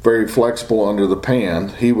 very flexible, under the pan.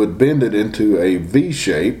 He would bend it into a V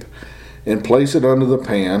shape and place it under the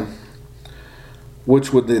pan,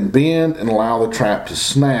 which would then bend and allow the trap to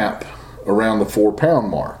snap around the 4-pound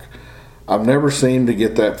mark. I've never seemed to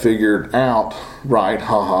get that figured out right,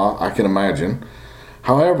 I can imagine.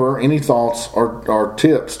 However, any thoughts or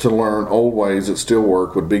tips to learn old ways that still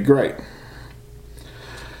work would be great.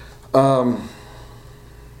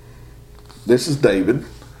 This is David.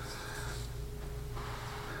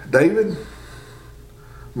 David,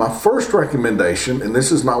 my first recommendation, and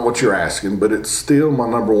this is not what you're asking, but it's still my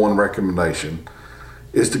number one recommendation,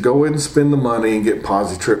 is to go ahead and spend the money and get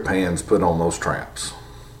posi-trip pans put on those traps.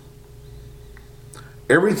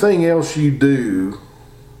 Everything else you do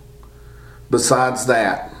besides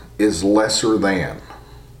that is lesser than.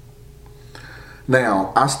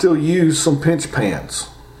 Now, I still use some pinch pans,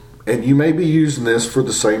 and you may be using this for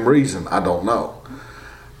the same reason. I don't know.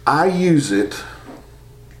 I use it,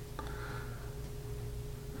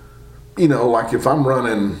 like if I'm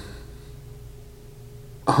running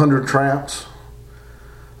 100 traps,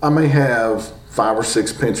 I may have 5 or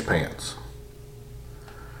 6 pinch pans.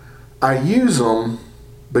 I use them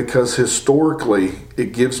because historically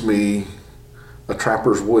it gives me a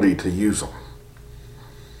trapper's woody to use them.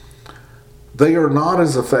 They are not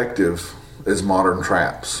as effective as modern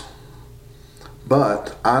traps,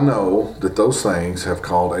 but I know that those things have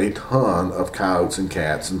caught a ton of coyotes and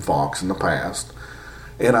cats and fox in the past,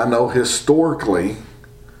 and I know historically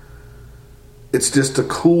it's just a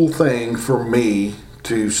cool thing for me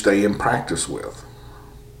to stay in practice with.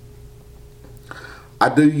 I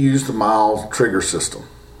do use the mild trigger system.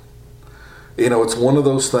 It's one of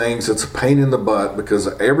those things that's a pain in the butt because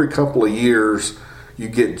every couple of years you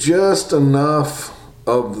get just enough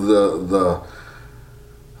of the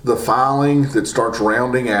filing that starts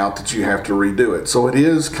rounding out that you have to redo it. So it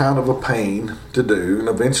is kind of a pain to do, and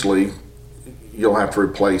eventually you'll have to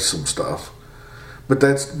replace some stuff. But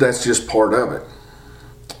that's just part of it.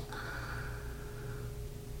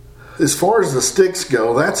 As far as the sticks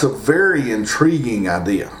go, that's a very intriguing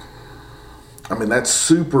idea. I mean, that's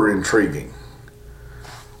super intriguing.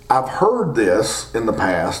 I've heard this in the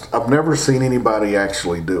past. I've never seen anybody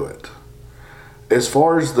actually do it. As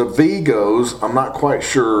far as the V goes, I'm not quite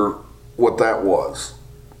sure what that was.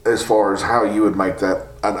 As far as how you would make that,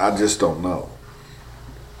 I just don't know.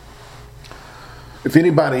 If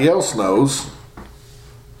anybody else knows,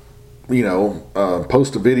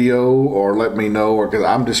 post a video or let me know, or because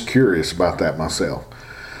I'm just curious about that myself.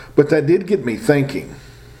 But that did get me thinking.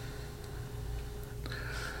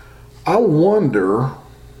 I wonder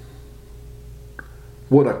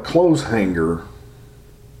what a clothes hanger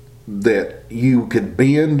that you could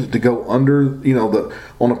bend to go under,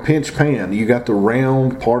 on a pinch pan, you got the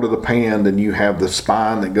round part of the pan, and you have the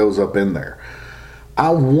spine that goes up in there. I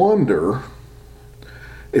wonder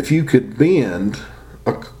if you could bend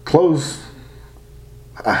a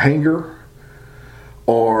hanger,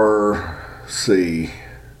 or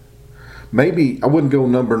maybe I wouldn't go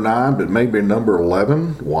number 9, but maybe number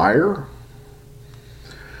 11 wire,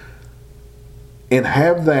 and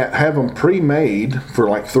have them pre-made for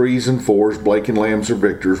like 3s and 4s, Blake and Lambs or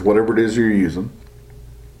Victors, whatever it is you're using.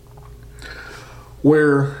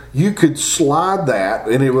 where you could slide that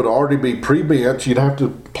and it would already be pre-bent. You'd have to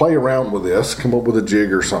play around with this, come up with a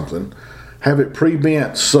jig or something, have it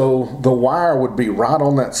pre-bent so the wire would be right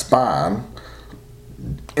on that spine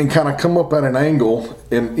and kind of come up at an angle,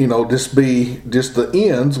 and just be just the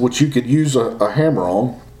ends, which you could use a hammer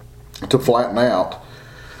on to flatten out,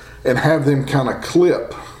 and have them kind of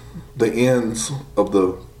clip the ends of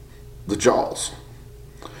the jaws.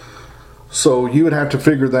 So you would have to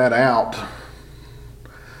figure that out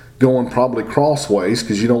going probably crossways,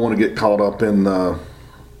 because you don't want to get caught up in the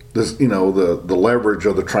leverage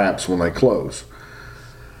of the traps when they close.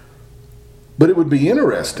 But it would be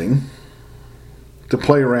interesting to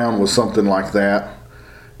play around with something like that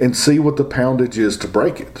and see what the poundage is to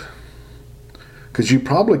break it. Because you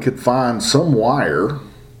probably could find some wire,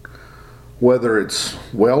 whether it's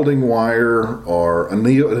welding wire or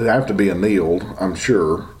it'd have to be annealed, I'm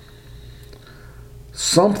sure.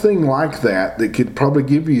 Something like that could probably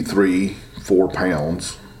give you 3-4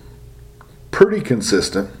 pounds. Pretty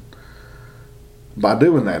consistent by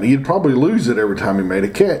doing that. You'd probably lose it every time you made a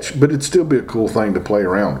catch, but it'd still be a cool thing to play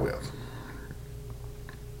around with.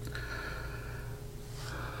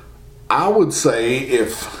 I would say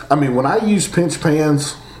when I use pinch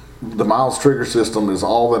pans, the Miles trigger system is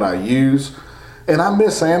all that I use, and I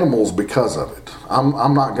miss animals because of it.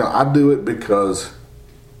 I do it because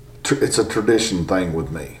it's a tradition thing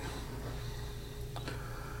with me.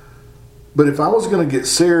 But if I was going to get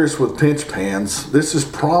serious with pinch pans, this is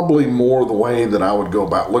probably more the way that I would go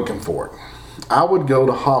about looking for it. I would go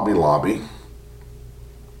to Hobby Lobby,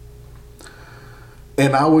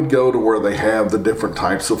 and I would go to where they have the different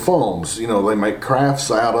types of foams. They make crafts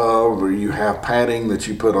out of, or you have padding that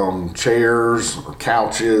you put on chairs or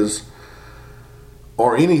couches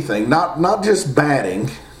or anything. Not just batting.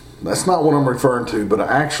 That's not what I'm referring to, but an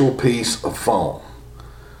actual piece of foam.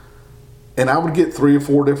 And I would get 3 or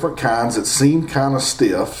 4 different kinds that seemed kind of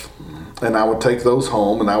stiff, and I would take those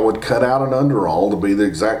home and I would cut out an underall to be the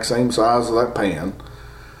exact same size of that pan,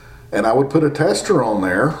 and I would put a tester on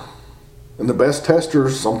there. And the best tester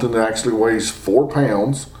is something that actually weighs 4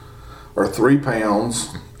 pounds or 3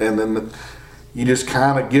 pounds, and then you just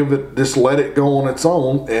kind of just let it go on its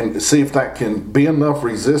own and see if that can be enough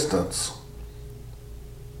resistance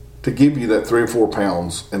to give you that 3 or 4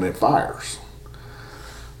 pounds, and it fires.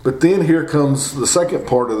 But then here comes the second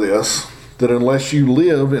part of this, that unless you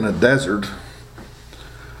live in a desert,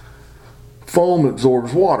 foam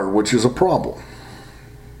absorbs water, which is a problem.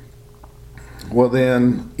 Well,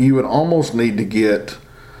 then you would almost need to get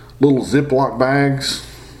little Ziploc bags,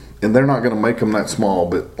 and they're not going to make them that small,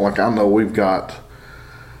 but like I know we've got,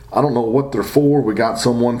 I don't know what they're for, we got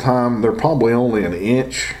some one time, they're probably only an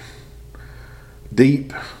inch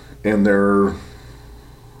deep, and they're,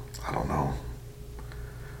 I don't know,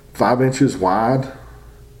 5 inches wide.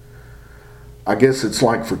 I guess it's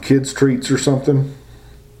like for kids' treats or something.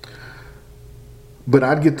 But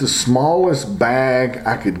I'd get the smallest bag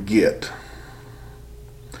I could get,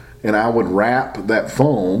 and I would wrap that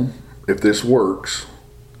foam, if this works,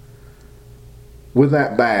 with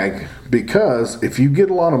that bag, because if you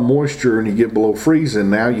get a lot of moisture and you get below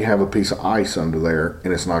freezing, now you have a piece of ice under there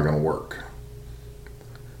and it's not going to work.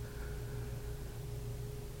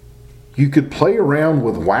 You could play around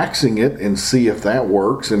with waxing it and see if that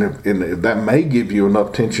works, and if that may give you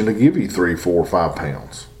enough tension to give you 3, 4, 5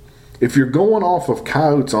 pounds. If you're going off of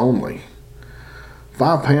coyotes only,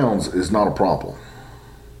 5 pounds is not a problem.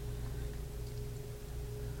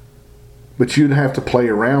 But you'd have to play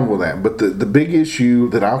around with that. But the big issue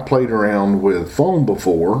that I've played around with foam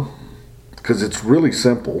before, because it's really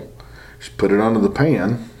simple, just put it under the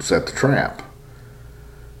pan, set the trap,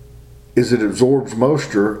 is it absorbs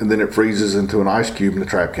moisture and then it freezes into an ice cube and the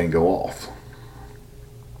trap can't go off.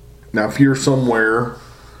 Now if you're somewhere,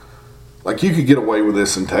 like you could get away with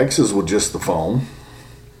this in Texas with just the foam,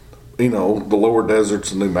 the lower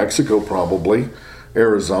deserts of New Mexico probably,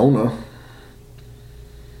 Arizona,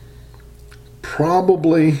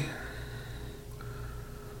 probably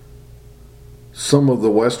some of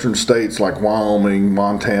the western states like Wyoming,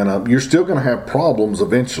 Montana, you're still going to have problems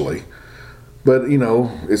eventually. But,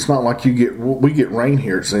 it's not like we get rain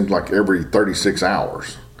here, it seems like every 36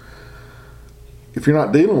 hours. If you're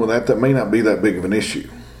not dealing with that may not be that big of an issue.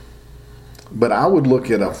 But I would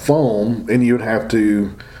look at a foam, and you would have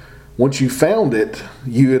to, once you found it,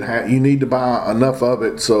 you need to buy enough of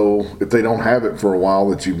it so if they don't have it for a while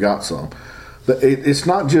that you've got some. It's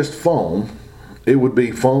not just foam. It would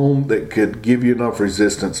be foam that could give you enough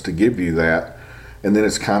resistance to give you that, and then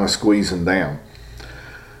it's kind of squeezing down.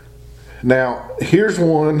 Now, here's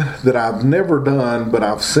one that I've never done, but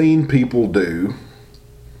I've seen people do,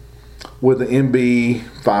 with the MB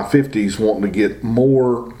 550s wanting to get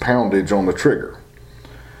more poundage on the trigger.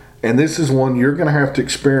 And this is one you're going to have to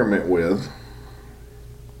experiment with.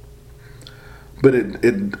 But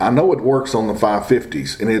I know it works on the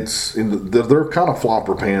 550s, and they're kind of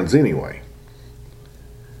flopper pans anyway.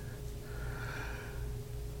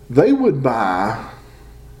 They would buy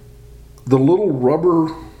the little rubber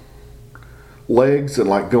legs that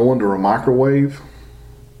like go under a microwave,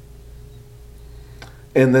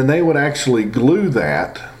 and then they would actually glue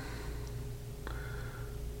that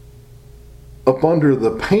up under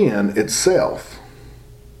the pan itself.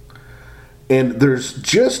 And there's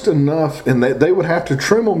just enough, and they would have to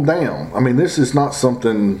trim them down. I mean, this is not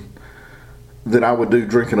something that I would do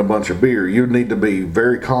drinking a bunch of beer. You'd need to be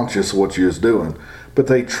very conscious of what you're doing. But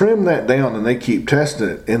they trim that down and they keep testing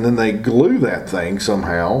it, and then they glue that thing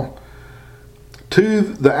somehow to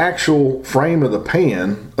the actual frame of the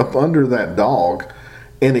pan up under that dog,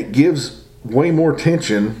 and it gives way more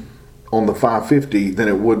tension on the 550 than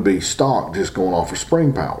it would be stock just going off of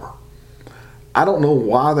spring power. I don't know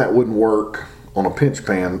why that wouldn't work on a pinch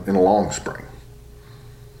pan in a long spring.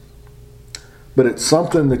 But it's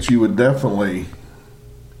something that you would definitely,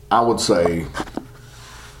 I would say,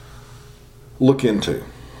 look into.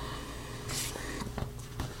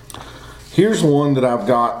 Here's one that I've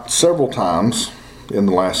got several times in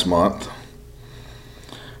the last month.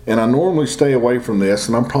 And I normally stay away from this,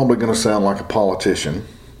 and I'm probably going to sound like a politician,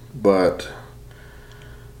 but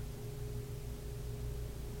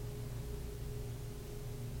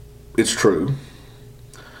it's true.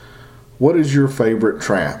 What is your favorite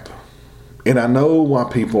trap? And I know why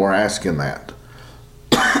people are asking that.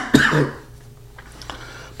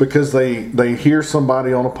 Because they hear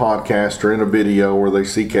somebody on a podcast or in a video, or they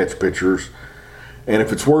see catch pictures, and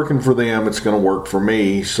if it's working for them, it's going to work for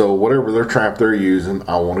me. So whatever their trap they're using,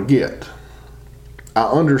 I want to get. I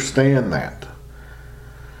understand that.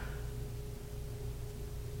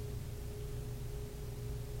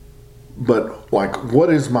 But, like,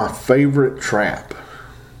 what is my favorite trap?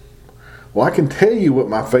 Well, I can tell you what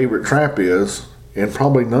my favorite trap is, and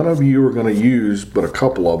probably none of you are going to use but a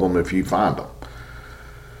couple of them if you find them.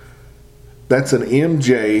 That's an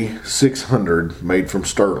MJ 600 made from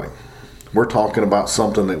Sterling. We're talking about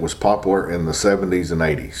something that was popular in the 70s and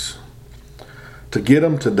 80s. To get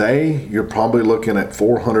them today, you're probably looking at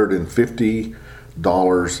 $450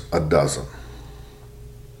 a dozen.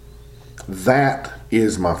 That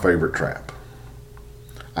is my favorite trap.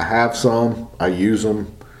 I have some, I use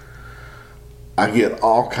them. I get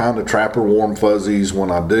all kind of trapper warm fuzzies when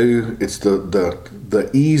I do. It's the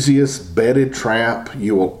easiest bedded trap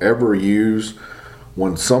you will ever use.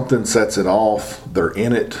 When something sets it off, they're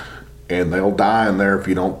in it, and they'll die in there if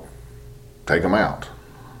you don't take them out.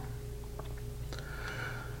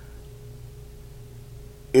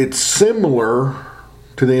 It's similar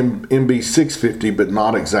to the MB650, but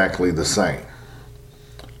not exactly the same.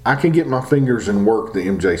 I can get my fingers and work the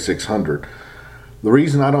MJ600. The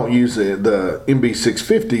reason I don't use the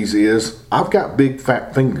MB650s is I've got big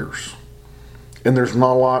fat fingers, and there's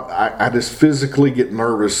not a lot. I just physically get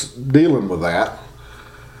nervous dealing with that,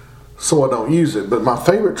 so I don't use it. But my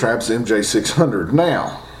favorite trap's the MJ600.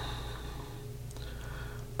 Now,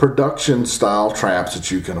 production style traps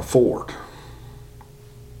that you can afford.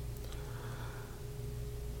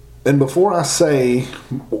 And before I say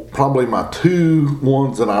probably my two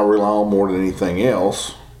ones that I rely on more than anything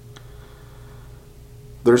else,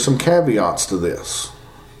 there's some caveats to this.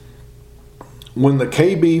 When the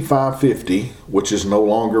KB 550, which is no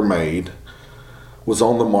longer made, was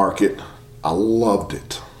on the market, I loved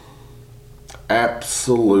it.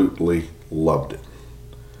 Absolutely loved it.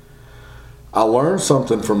 I learned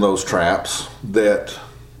something from those traps that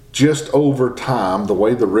just over time, the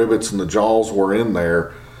way the rivets and the jaws were in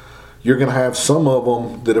there, you're going to have some of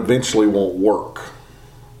them that eventually won't work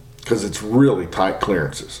because it's really tight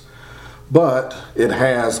clearances. But it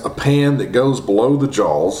has a pan that goes below the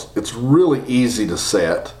jaws. It's really easy to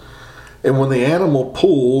set. And when the animal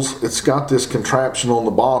pulls, it's got this contraption on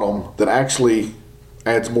the bottom that actually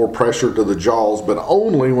adds more pressure to the jaws, but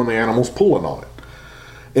only when the animal's pulling on it.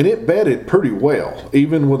 And it bedded pretty well,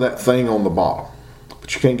 even with that thing on the bottom.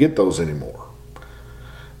 But you can't get those anymore.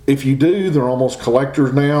 If you do, they're almost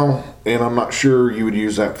collectors now, and I'm not sure you would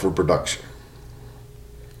use that for production.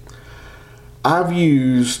 I've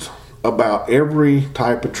used about every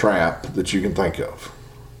type of trap that you can think of.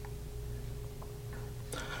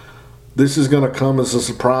 This is going to come as a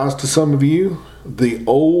surprise to some of you. The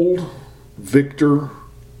old Victor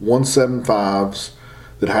 175s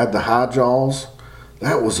that had the high jaws,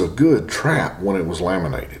 that was a good trap when it was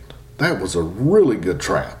laminated. That was a really good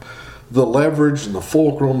trap. the leverage and the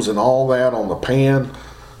fulcrums and all that on the pan,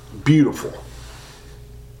 beautiful.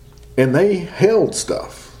 And they held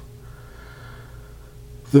stuff.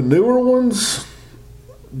 The newer ones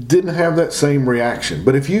didn't have that same reaction.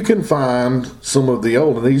 But if you can find some of the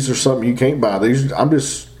old, and these are something you can't buy. These I'm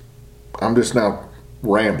just now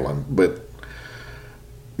rambling, but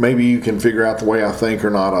maybe you can figure out the way I think or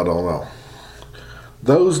not, I don't know.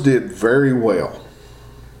 Those did very well.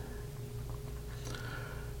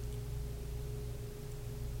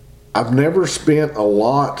 I've never spent a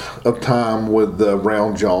lot of time with the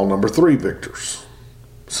round jaw number 3 Victors.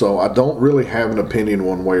 So I don't really have an opinion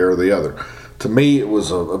one way or the other. To me, it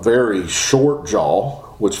was a very short jaw,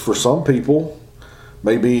 which for some people,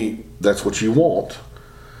 maybe that's what you want.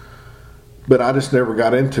 But I just never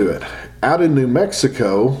got into it. Out in New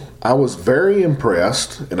Mexico, I was very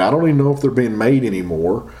impressed, and I don't even know if they're being made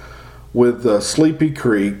anymore, with the Sleepy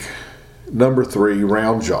Creek number 3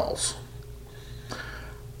 round jaws.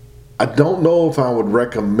 I don't know if I would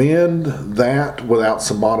recommend that without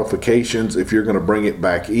some modifications if you're going to bring it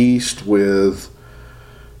back east with,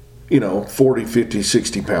 40, 50,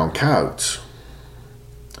 60 pound coyotes.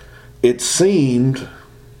 It seemed,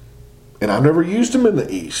 and I've never used them in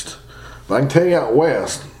the east, but I can tell you out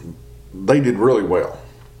west, they did really well.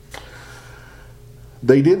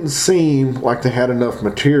 They didn't seem like they had enough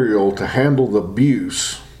material to handle the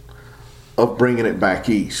abuse of bringing it back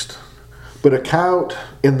east. But a coyote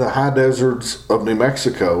in the high deserts of New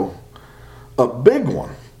Mexico, a big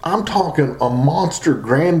one, I'm talking a monster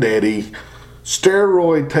granddaddy,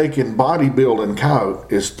 steroid-taking bodybuilding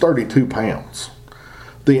coyote is 32 pounds.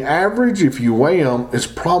 The average, if you weigh them, is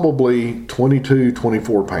probably 22,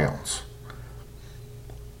 24 pounds.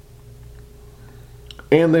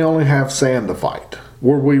 And they only have sand to fight,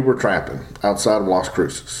 where we were trapping outside of Las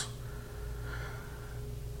Cruces.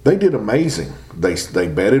 They did amazing. They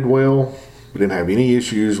bedded well. We didn't have any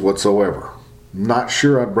issues whatsoever. Not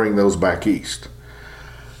sure I'd bring those back east.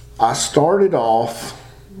 I started off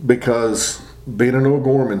because, being an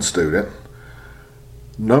O'Gorman student,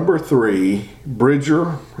 number 3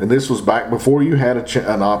 Bridger, and this was back before you had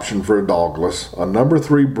an option for a dogless, a number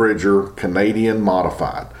 3 Bridger Canadian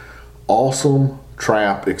modified. Awesome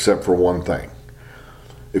trap except for one thing.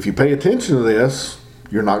 If you pay attention to this,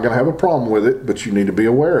 you're not going to have a problem with it, but you need to be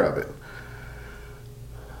aware of it.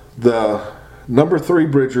 The number 3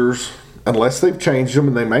 Bridgers, unless they've changed them,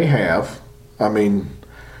 and they may have,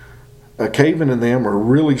 a caveman and them are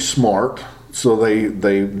really smart, so they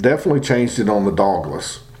definitely changed it on the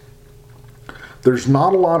dogless. There's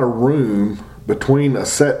not a lot of room between a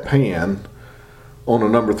set pan on a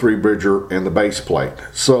number 3 Bridger and the base plate.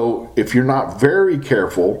 So if you're not very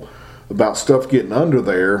careful about stuff getting under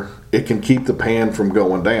there, it can keep the pan from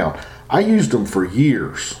going down. I used them for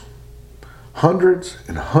years. Hundreds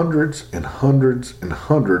and hundreds and hundreds and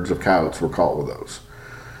hundreds of coyotes were caught with those.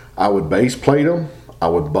 I would base plate them. I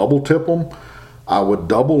would bubble tip them. I would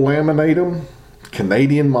double laminate them.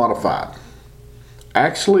 Canadian modified.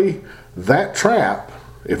 Actually, that trap,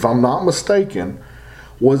 if I'm not mistaken,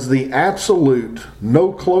 was the absolute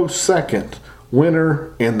no close second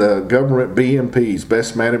winner in the government BMP's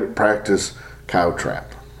Best Management Practice coyote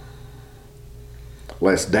trap.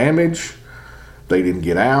 Less damage. They didn't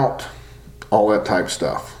get out. All that type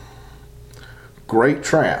stuff. Great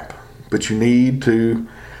trap, but you need to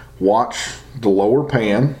watch the lower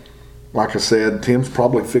pan. Like I said, Tim's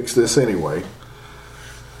probably fixed this anyway.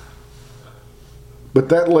 But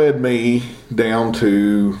that led me down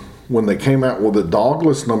to when they came out with the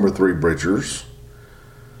dogless number 3 Bridgers.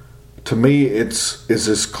 To me, it's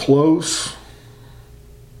as close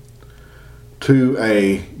to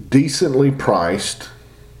a decently priced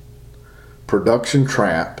production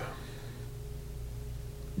trap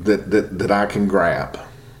that I can grab.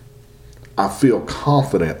 I feel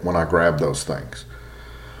confident when I grab those things.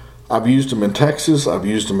 I've used them in Texas. I've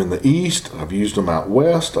used them in the east. I've used them out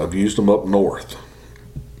west. I've used them up north.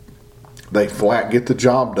 They flat get the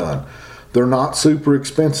job done. They're not super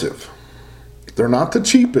expensive. They're not the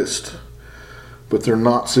cheapest, but they're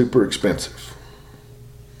not super expensive.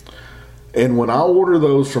 And when I order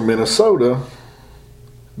those from Minnesota,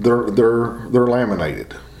 they're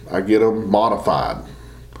laminated. I get them modified.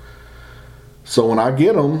 So when I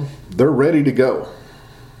get them, they're ready to go.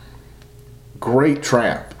 Great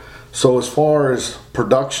trap. So as far as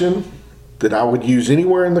production that I would use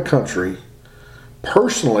anywhere in the country,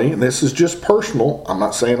 personally, and this is just personal, I'm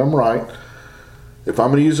not saying I'm right, if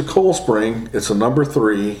I'm going to use a coil spring, it's a number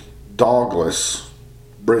 3 dogless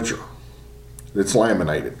Bridger. It's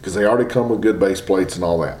laminated because they already come with good base plates and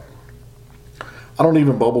all that. I don't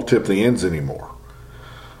even bubble tip the ends anymore.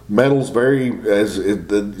 Metal's you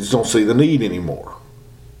just don't see the need anymore.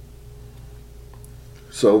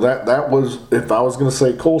 So that was, if I was going to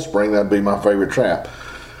say coil spring, that'd be my favorite trap.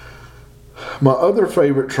 My other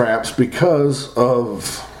favorite traps, because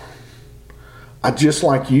of, I just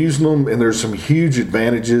like using them, and there's some huge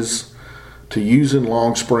advantages to using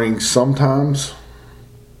long springs sometimes,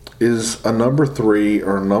 is a number 3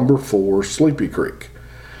 or a number 4 Sleepy Creek.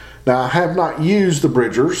 Now, I have not used the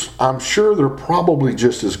Bridgers. I'm sure they're probably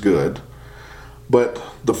just as good, but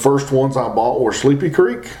the first ones I bought were Sleepy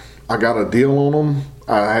Creek. I got a deal on them.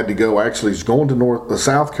 I had to go, actually, it's going to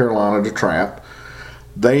South Carolina to trap.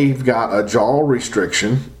 They've got a jaw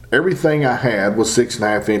restriction. Everything I had was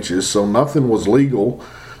 6.5 inches, so nothing was legal.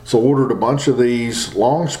 So I ordered a bunch of these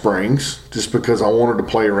long springs just because I wanted to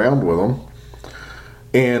play around with them.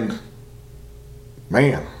 And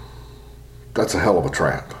man, that's a hell of a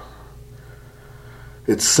trap.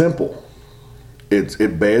 It's simple.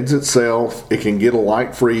 It beds itself. It can get a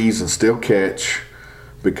light freeze and still catch,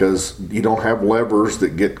 because you don't have levers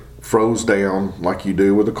that get froze down like you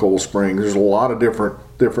do with a coil spring. There's a lot of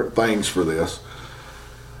different things for this.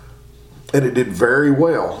 And it did very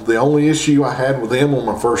well. The only issue I had with them on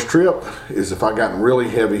my first trip is if I got in really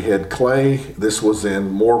heavy head clay. This was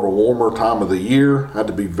in more of a warmer time of the year. I had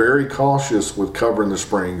to be very cautious with covering the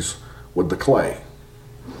springs with the clay.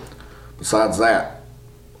 Besides that,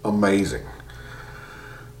 amazing.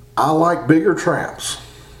 I like bigger traps.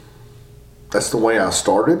 That's the way I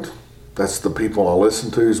started. That's the people I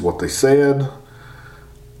listened to, is what they said.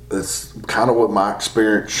 That's kind of what my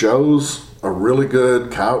experience shows. A really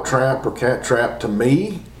good coyote trap or cat trap to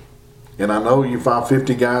me, and I know you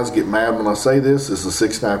 550 guys get mad when I say this, is a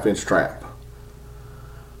 6.5 inch trap.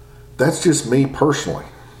 That's just me personally.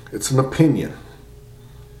 It's an opinion.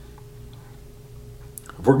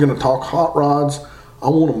 If we're going to talk hot rods, I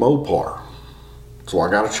want a Mopar. So I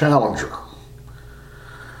got a Challenger.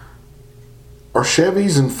 Are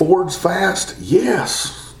Chevys and Fords fast?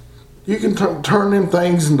 Yes. You can turn them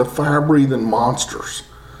things into fire-breathing monsters.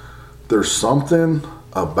 There's something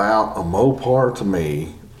about a Mopar to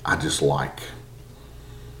me I just like.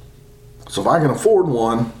 So if I can afford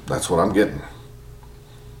one, that's what I'm getting.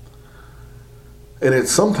 And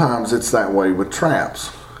sometimes it's that way with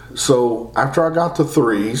traps. So after I got the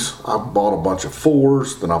 3s, I bought a bunch of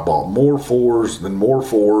 4s, then I bought more 4s, then more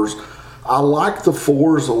 4s. I like the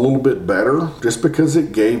 4s a little bit better just because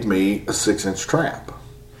it gave me a 6-inch trap.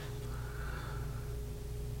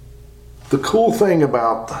 The cool thing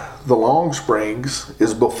about the long springs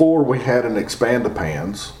is before we had an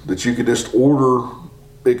Expand-A-Pans that you could just order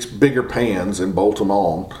bigger pans and bolt them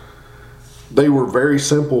on. They were very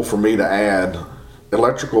simple for me to add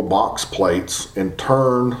electrical box plates and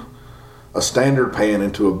turn a standard pan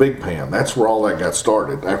into a big pan. That's where all that got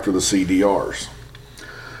started after the CDRs.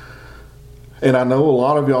 And I know a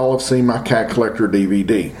lot of y'all have seen my Cat Collector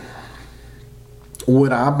DVD.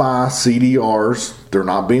 When I buy CDRs, they're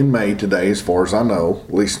not being made today as far as I know,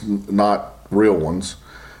 at least not real ones.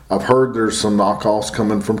 I've heard there's some knockoffs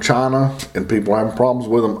coming from China and people having problems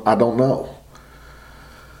with them. I don't know.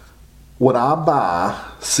 Would I buy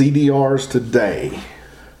CDRs today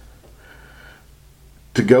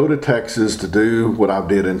to go to Texas to do what I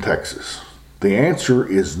did in Texas? The answer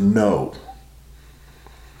is no.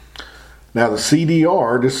 Now the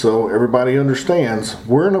CDR, just so everybody understands,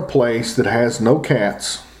 we're in a place that has no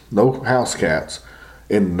cats, no house cats,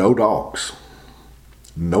 and no dogs,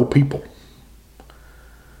 no people.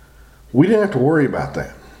 We didn't have to worry about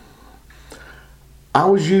that. I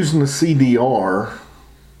was using the CDR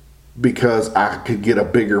because I could get a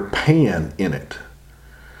bigger pan in it.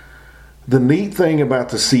 The neat thing about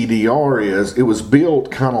the CDR is it was built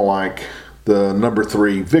kind of like the number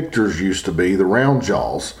 3 Victors used to be, the round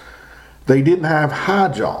jaws. They didn't have high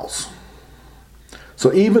jaws.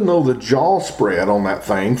 So even though the jaw spread on that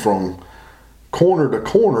thing from corner to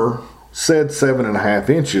corner said 7.5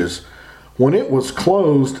 inches, when it was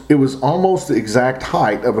closed, it was almost the exact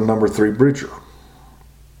height of a number 3 Bridger.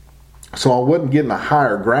 So I wasn't getting a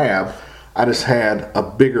higher grab, I just had a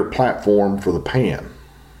bigger platform for the pan.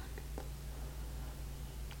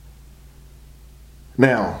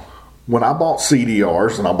 Now, when I bought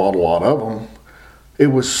CDRs, and I bought a lot of them, it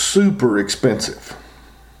was super expensive.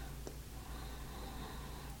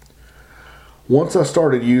 Once I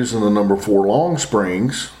started using the number 4 long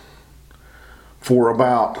springs, for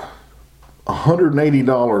about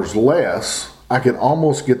 $180 less, I could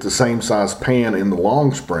almost get the same size pan in the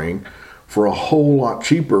long spring for a whole lot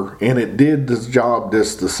cheaper, and it did the job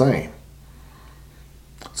just the same.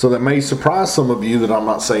 So that may surprise some of you that I'm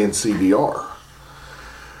not saying CDR.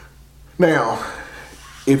 Now,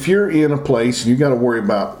 if you're in a place and you got to worry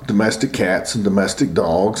about domestic cats and domestic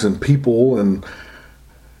dogs and people, and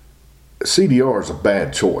CDR is a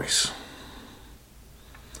bad choice.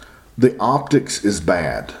 The optics is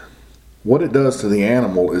bad. What it does to the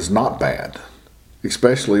animal is not bad,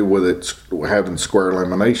 especially with it having square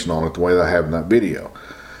lamination on it the way that I have in that video.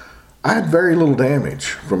 I had very little damage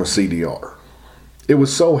from a CDR. It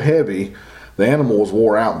was so heavy, the animal was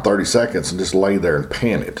wore out in 30 seconds and just lay there and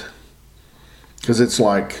panted. Because it's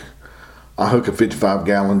like I hook a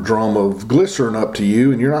 55-gallon drum of glycerin up to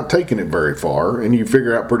you and you're not taking it very far, and you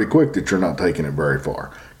figure out pretty quick that you're not taking it very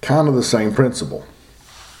far. Kind of the same principle.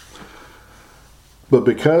 But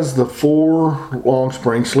because the 4 Long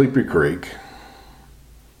Spring Sleepy Creek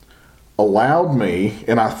allowed me,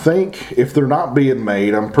 and I think if they're not being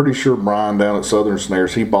made, I'm pretty sure Brian down at Southern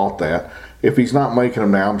Snares, he bought that. If he's not making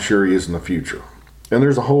them now, I'm sure he is in the future. And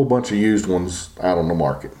there's a whole bunch of used ones out on the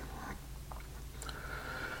market.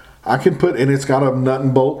 I can put, and it's got a nut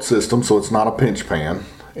and bolt system, so it's not a pinch pan.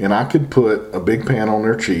 And I could put a big pan on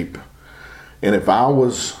there cheap. And if I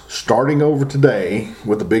was starting over today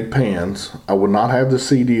with the big pans, I would not have the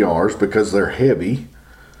CDRs because they're heavy.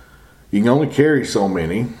 You can only carry so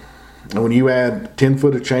many. And when you add 10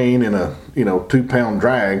 foot of chain and a 2-pound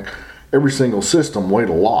drag, every single system weighed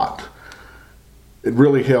a lot. It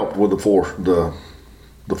really helped with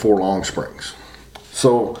the four Long Springs.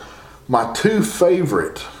 So my 2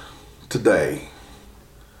 favorite today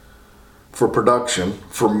for production,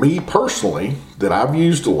 for me personally, that I've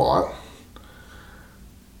used a lot,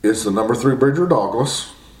 is the number 3 Bridger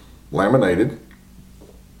Douglas, laminated,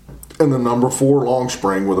 and the number 4 Long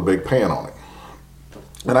Spring with a big pan on it.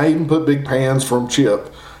 And I even put big pans from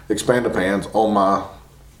Chip, expanded pans, on my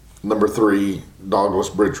number 3 Douglas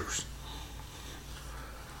Bridgers.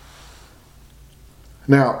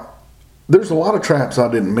 Now, there's a lot of traps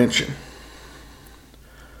I didn't mention.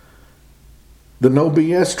 The no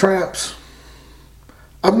BS traps,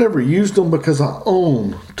 I've never used them because I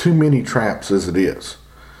own too many traps as it is.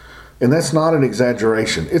 And that's not an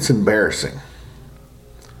exaggeration, it's embarrassing.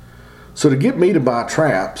 So to get me to buy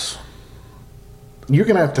traps, you're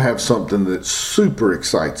going to have something that super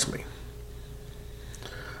excites me.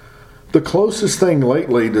 The closest thing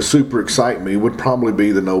lately to super excite me would probably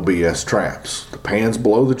be the no BS traps. The pans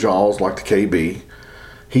below the jaws like the KB.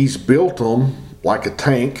 He's built them like a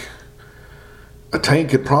tank. A tank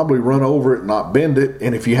could probably run over it and not bend it,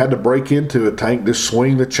 and if you had to break into a tank, just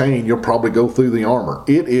swing the chain, you'll probably go through the armor.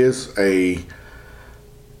 It is a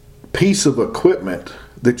piece of equipment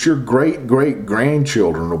that your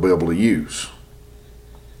great-great-grandchildren will be able to use.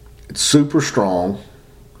 It's super strong.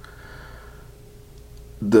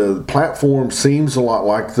 The platform seems a lot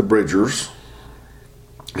like the Bridgers.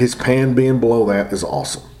 His pan being below that is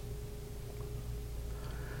awesome.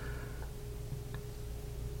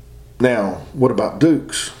 Now, what about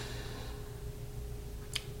Dukes?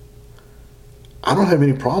 I don't have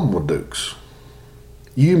any problem with Dukes.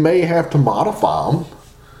 You may have to modify them,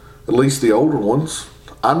 at least the older ones.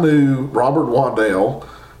 I knew Robert Waddell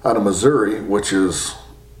out of Missouri, which is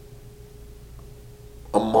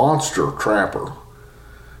a monster trapper.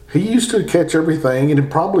 He used to catch everything, and he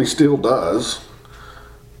probably still does,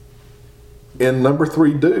 in number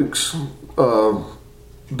 3 Dukes that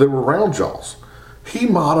were round jaws. He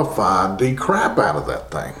modified the crap out of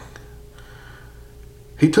that thing.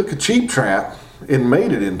 He took a cheap trap and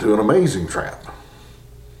made it into an amazing trap.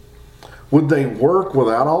 Would they work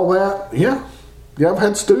without all that? Yeah. I've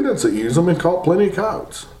had students that use them and caught plenty of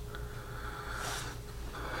coyotes.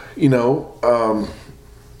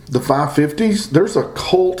 The 550s, there's a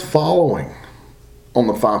cult following on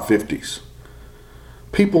the 550s.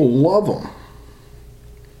 People love them.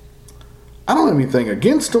 I don't have anything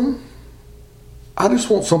against them. I just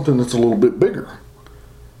want something that's a little bit bigger.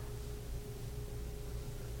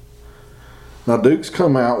 Now, Duke's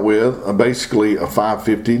come out with basically a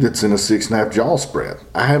 550 that's in a 6.5 jaw spread.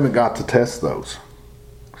 I haven't got to test those,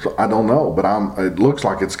 so I don't know, but it looks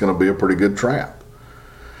like it's going to be a pretty good trap.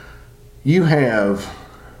 You have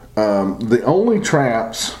the only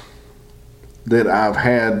traps that I've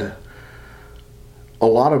had a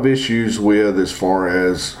lot of issues with as far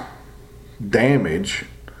as damage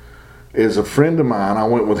is a friend of mine. I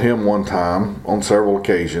went with him one time on several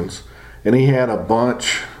occasions, and he had a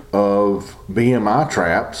bunch of BMI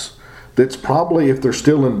traps that's probably, if they're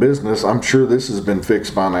still in business, I'm sure this has been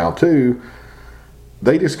fixed by now too,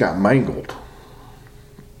 they just got mangled.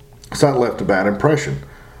 So that left a bad impression.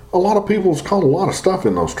 A lot of people's caught a lot of stuff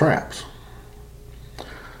in those traps.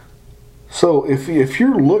 So if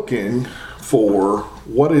you're looking for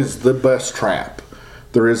what is the best trap,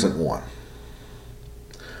 there isn't one.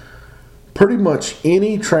 pretty much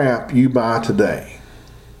any trap you buy today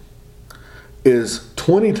is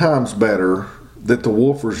 20 times better that the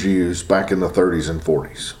woofers used back in the 30s and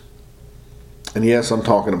 40s. And yes, I'm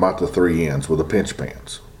talking about the 3 ends with the pinch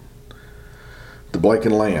pans, the Blake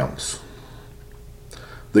and Lambs,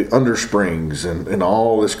 the undersprings, and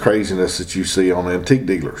all this craziness that you see on antique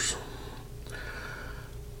dealers.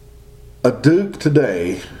 A Duke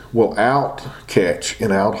today will out catch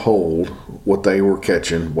and out hold what they were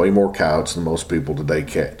catching, way more coyotes than most people today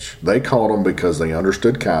catch. They caught them because they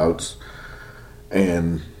understood coyotes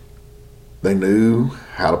and they knew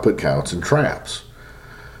how to put coyotes in traps.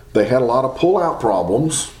 They had a lot of pull-out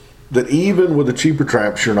problems that even with the cheaper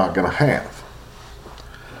traps you're not going to have.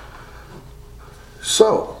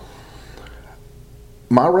 So,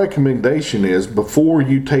 my recommendation is, before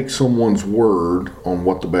you take someone's word on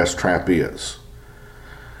what the best trap is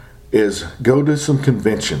go to some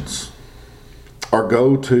conventions, or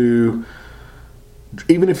go to,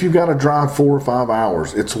 even if you've got to drive 4 or 5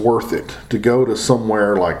 hours, it's worth it to go to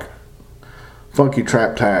somewhere like Funky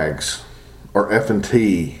Trap Tags or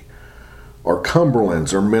F&T or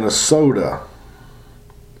Cumberland's or Minnesota,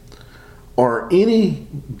 or any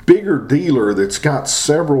bigger dealer that's got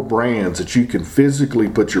several brands that you can physically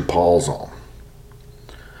put your paws on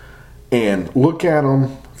and look at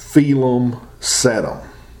them, feel them, set them.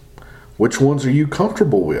 Which ones are you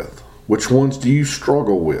comfortable with? Which ones do you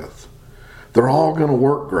struggle with? They're all going to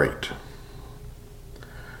work great.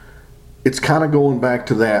 It's kind of going back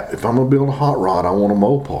to that, if I'm going to build a hot rod, I want a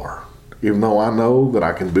Mopar, even though I know that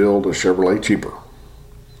I can build a Chevrolet cheaper.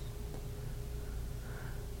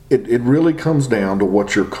 It really comes down to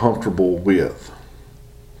what you're comfortable with.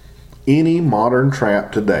 Any modern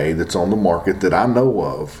trap today that's on the market that I know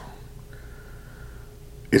of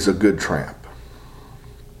is a good trap.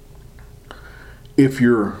 If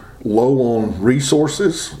you're low on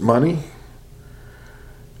resources, money,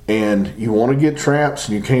 and you want to get traps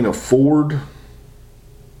and you can't afford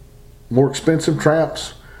more expensive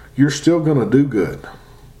traps, you're still going to do good.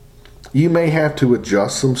 You may have to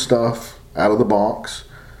adjust some stuff out of the box.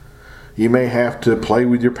 You may have to play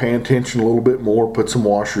with your pan tension a little bit more, put some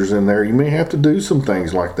washers in there. You may have to do some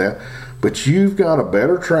things like that, but you've got a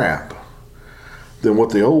better trap than what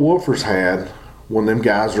the old woofers had when them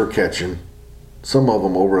guys are catching, some of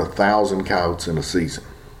them, over 1,000 coyotes in a season.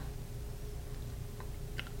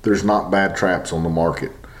 There's not bad traps on the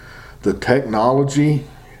market. The technology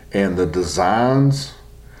and the designs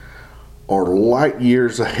are light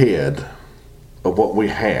years ahead of what we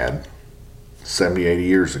had 70, 80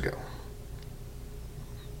 years ago.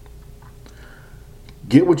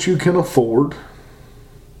 Get what you can afford.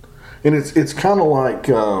 And it's kind of like,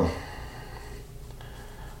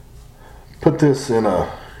 put this in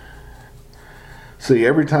a, see,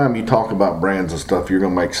 every time you talk about brands and stuff, you're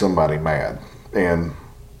going to make somebody mad. And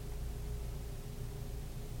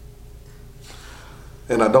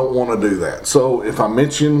I don't want to do that. So if I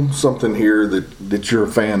mention something here that you're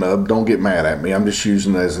a fan of, don't get mad at me. I'm just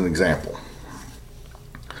using it as an example.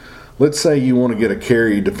 Let's say you want to get a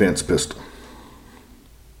carry defense pistol.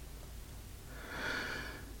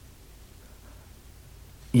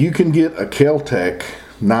 You can get a Kel-Tec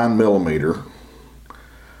 9mm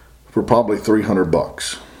for probably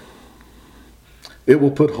 $300. It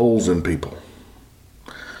will put holes in people.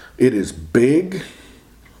 It is big.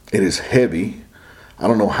 It is heavy. I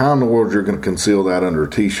don't know how in the world you're going to conceal that under a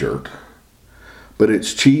t-shirt, but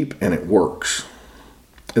it's cheap and it works.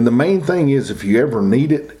 And the main thing is, if you ever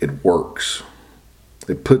need it, it works.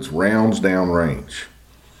 It puts rounds down range.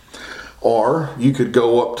 Or you could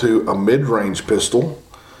go up to a mid-range pistol,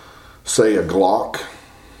 say a Glock,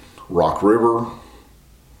 Rock River,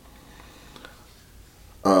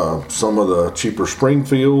 some of the cheaper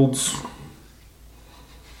Springfields,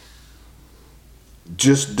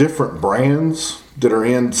 just different brands that are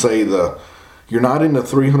in, say, you're not in the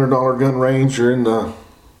 $300 gun range, you're in the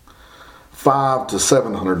 $500 to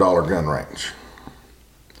 $700 gun range.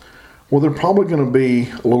 Well, they're probably going to be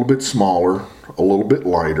a little bit smaller, a little bit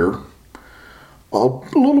lighter, a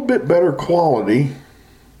little bit better quality,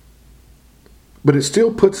 but it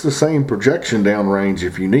still puts the same projection down range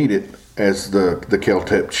if you need it as the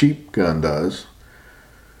Kel-Tec cheap gun does.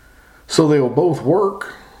 So they will both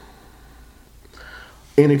work.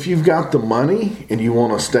 And if you've got the money and you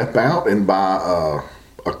want to step out and buy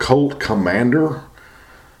a Colt Commander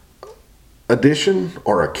edition,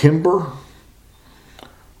 or a Kimber,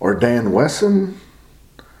 or Dan Wesson,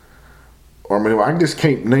 or I mean, I just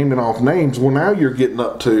can't name it off names. Well, now you're getting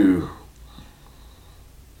up to,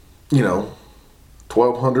 $1,200,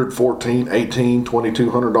 $1,400, $1,800,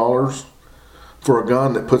 $2,200. for a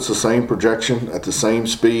gun that puts the same projection at the same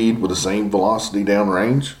speed with the same velocity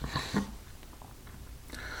downrange.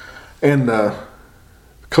 And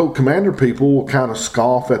Colt Commander people will kind of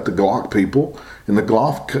scoff at the Glock people, and the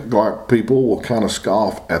Glock people will kind of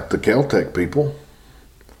scoff at the Kel-Tec people.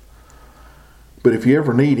 But if you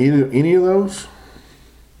ever need any of those,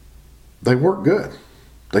 they work good.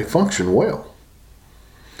 They function well.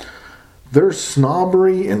 There's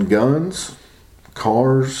snobbery in guns,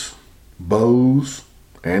 cars, bows,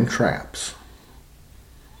 and traps.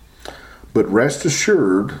 But rest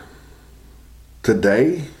assured,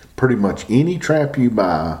 today, pretty much any trap you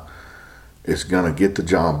buy is going to get the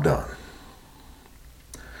job done.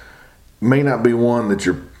 May not be one that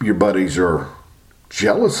your buddies are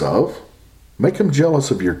jealous of. Make them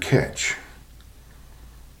jealous of your catch.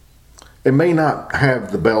 It may not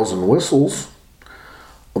have the bells and whistles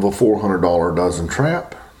of a $400 dozen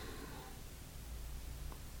trap.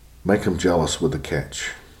 Make them jealous with the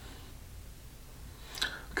catch.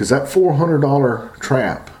 Because that $400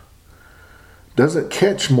 trap doesn't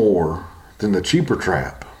catch more than the cheaper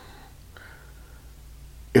trap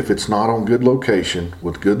if it's not on good location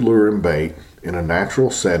with good lure and bait in a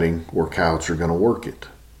natural setting where coyotes are going to work it.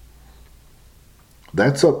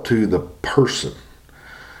 That's up to the person.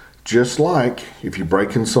 Just like if you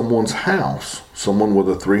break in someone's house, someone with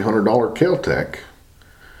a $300 Kel-Tec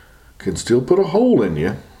can still put a hole in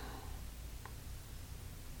you,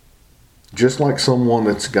 just like someone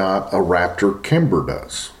that's got a Raptor Kimber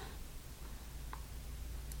does.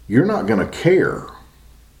 You're not going to care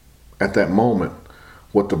at that moment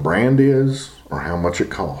what the brand is or how much it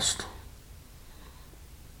costs.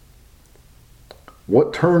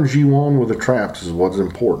 What turns you on with the traps is what's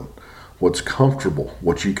important. What's comfortable,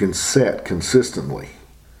 what you can set consistently.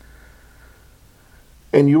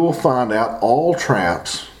 And you will find out all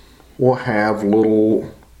traps will have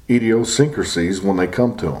little idiosyncrasies when they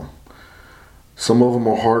come to them. Some of them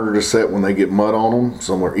are harder to set when they get mud on them.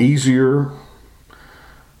 Some are easier.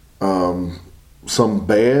 Some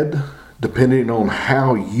bed, depending on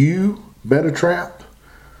how you bed a trap.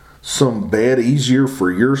 Some bed easier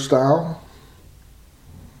for your style.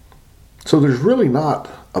 So there's really not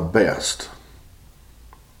a best.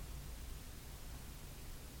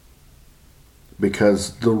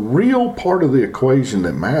 Because the real part of the equation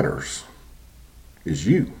that matters is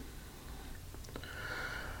you.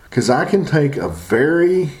 Because I can take a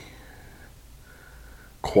very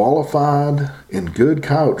qualified and good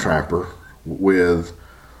coyote trapper with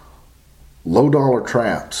low dollar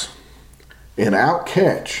traps and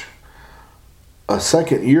outcatch a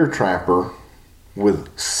second year trapper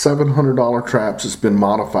with $700 traps that's been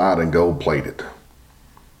modified and gold plated.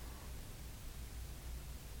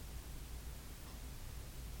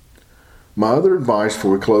 My other advice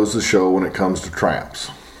before we close the show when it comes to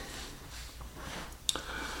traps.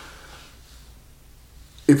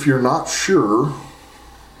 If you're not sure,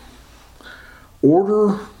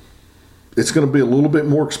 it's going to be a little bit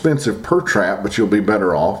more expensive per trap, but you'll be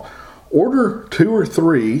better off. Order 2 or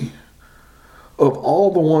 3 of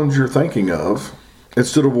all the ones you're thinking of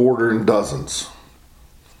instead of ordering dozens.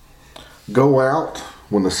 Go out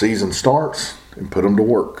when the season starts and put them to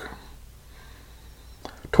work.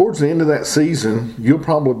 Towards the end of that season, you'll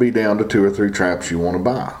probably be down to 2 or 3 traps you want to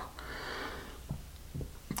buy.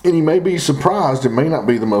 And you may be surprised it may not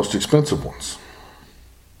be the most expensive ones.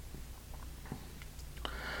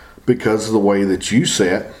 Because of the way that you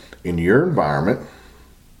set in your environment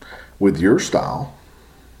with your style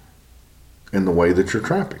and the way that you're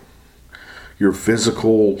trapping. Your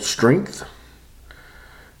physical strength,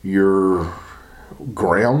 your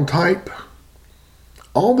ground type,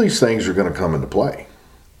 all these things are going to come into play.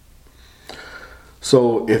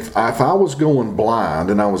 So if I was going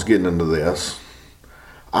blind and I was getting into this,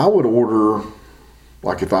 I would order,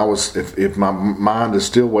 like if my mind is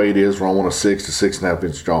still the way it is where I want a 6 to 6.5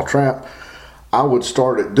 inch jaw trap, I would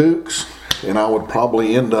start at Duke's and I would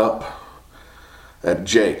probably end up at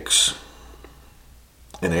Jake's.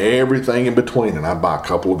 And everything in between, and I'd buy a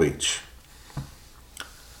couple of each.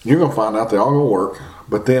 You're going to find out they're all going to work,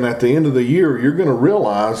 but then at the end of the year, you're going to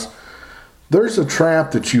realize there's a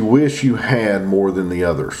trap that you wish you had more than the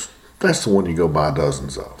others. That's the one you go buy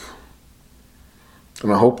dozens of.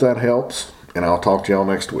 And I hope that helps, and I'll talk to y'all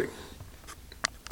next week.